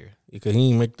every year. Because he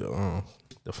didn't make the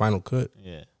final cut.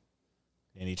 Yeah,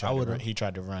 and he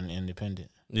tried to run independent.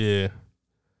 Yeah.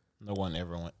 No one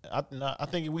ever went. I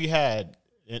think we had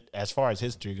as far as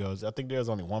history goes, I think there's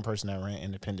only one person that ran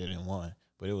independent and won,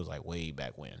 but it was like way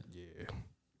back when. Yeah,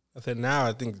 I said now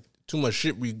I think too much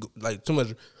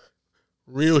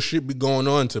real shit be going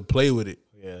on to play with it.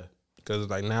 Yeah, because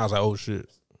like now it's like, oh shit.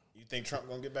 You think Trump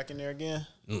gonna get back in there again?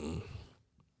 You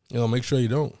know, make sure you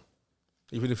don't.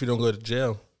 Even if you don't go to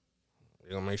jail, you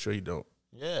gonna make sure you don't.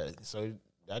 Yeah, so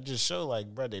that just show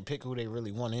like, bro, they pick who they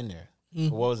really want in there. So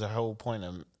what was the whole point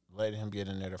of letting him get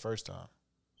in there the first time?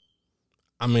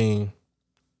 I mean,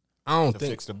 I don't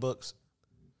think fix the books.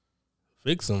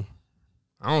 Fix him.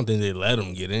 I don't think they let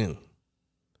him get in.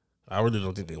 I really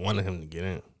don't think they wanted him to get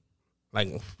in. Like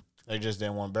they just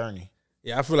didn't want Bernie.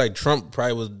 Yeah, I feel like Trump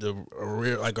probably was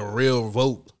a real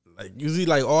vote. Like you see,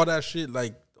 like all that shit,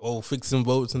 like fixing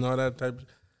votes and all that type.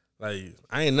 Like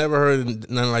I ain't never heard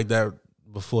nothing like that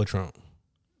before Trump.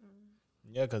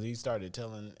 Yeah, because he started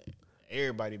telling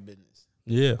everybody business.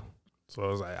 Yeah, so I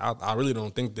was like, I really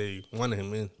don't think they wanted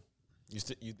him in.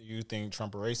 You think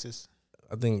Trump a racist?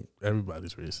 I think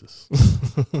everybody's racist.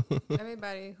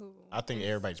 Everybody who I think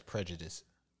everybody's prejudiced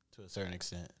to a certain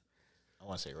extent. I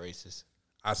want to say racist.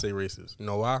 I say racist. You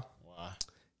know why? Why?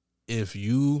 If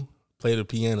you play the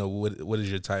piano, what is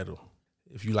your title?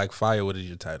 If you like fire, what is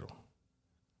your title?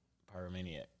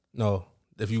 Pyromaniac. No.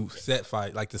 If you set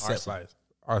fire, like the set fires.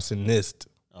 Arsonist.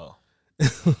 Oh.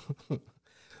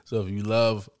 So if you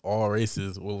love all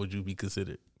races, what would you be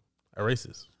considered? A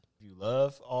racist. If you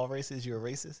love all races, you're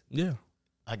a racist? Yeah.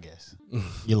 I guess.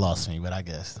 You lost me, but I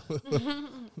guess.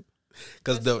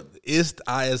 Because the ist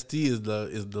is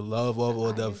the love of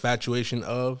or the infatuation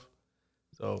of.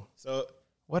 So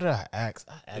what did I ask?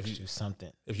 I asked you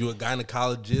something. If you're a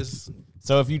gynecologist.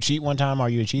 So if you cheat one time, are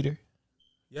you a cheater?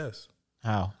 Yes.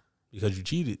 How? Because you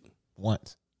cheated.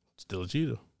 Once. Still a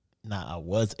cheater. Nah, I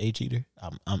was a cheater.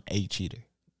 I'm a cheater.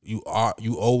 You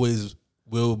always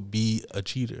will be a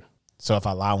cheater. So if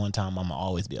I lie one time, I'm gonna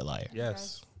always be a liar.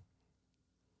 Yes.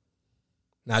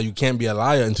 Now you can't be a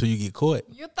liar until you get caught.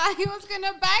 You thought he was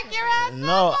gonna back your ass?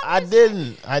 No, I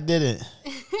didn't.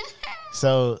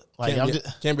 So like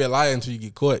can't be a liar until you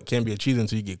get caught. Can't be a cheater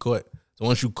until you get caught. So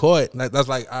once you caught, that's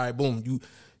like, all right, boom,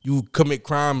 you commit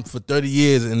crime for 30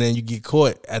 years and then you get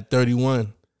caught at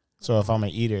 31. So if I'm an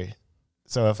eater,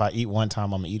 so if I eat one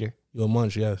time, I'm an eater. You're a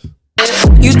munch, yes.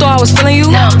 You thought I was feeling you?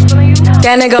 No.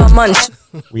 That nigga a munch.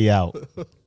 We out.